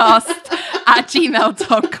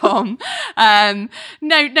 bygonespodcast@gmail.com.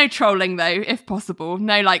 No trolling though, if possible.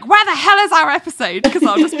 No where the hell is our episode? Because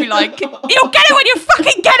I'll just be like, you'll get it when you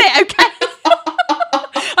fucking get it, okay?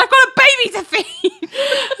 I've got a baby to feed.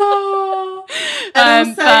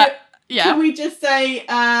 And also, can we just say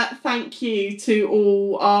thank you to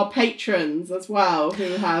all our patrons as well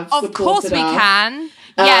who have supported us? Of course we can.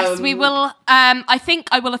 Yes, we will. I think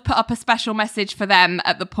I will have put up a special message for them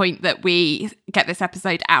at the point that we get this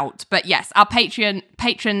episode out. But yes, our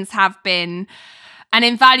patrons have been an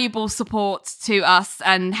invaluable support to us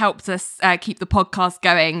and helped us keep the podcast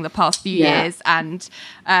going the past few years. And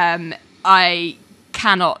I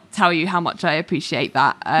cannot tell you how much I appreciate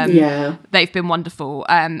that. They've been wonderful.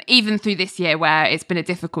 Even through this year where it's been a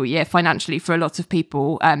difficult year financially for a lot of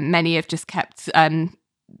people, many have just kept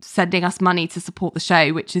sending us money to support the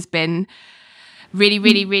show, which has been really,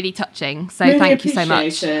 really, really touching. So really thank you so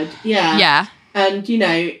much. Yeah. And,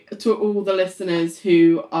 to all the listeners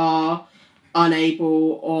who are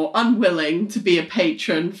unable or unwilling to be a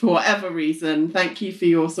patron for whatever reason, thank you for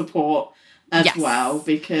your support as well,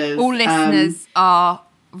 because all listeners are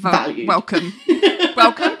valued. Welcome.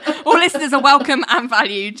 All listeners are welcome and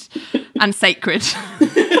valued and sacred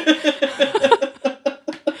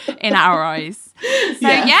in our eyes. So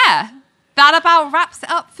that about wraps it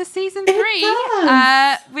up for season 3.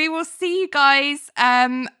 We will see you guys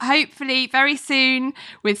hopefully very soon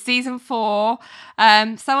with season 4.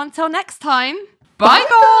 So until next time, Bygones!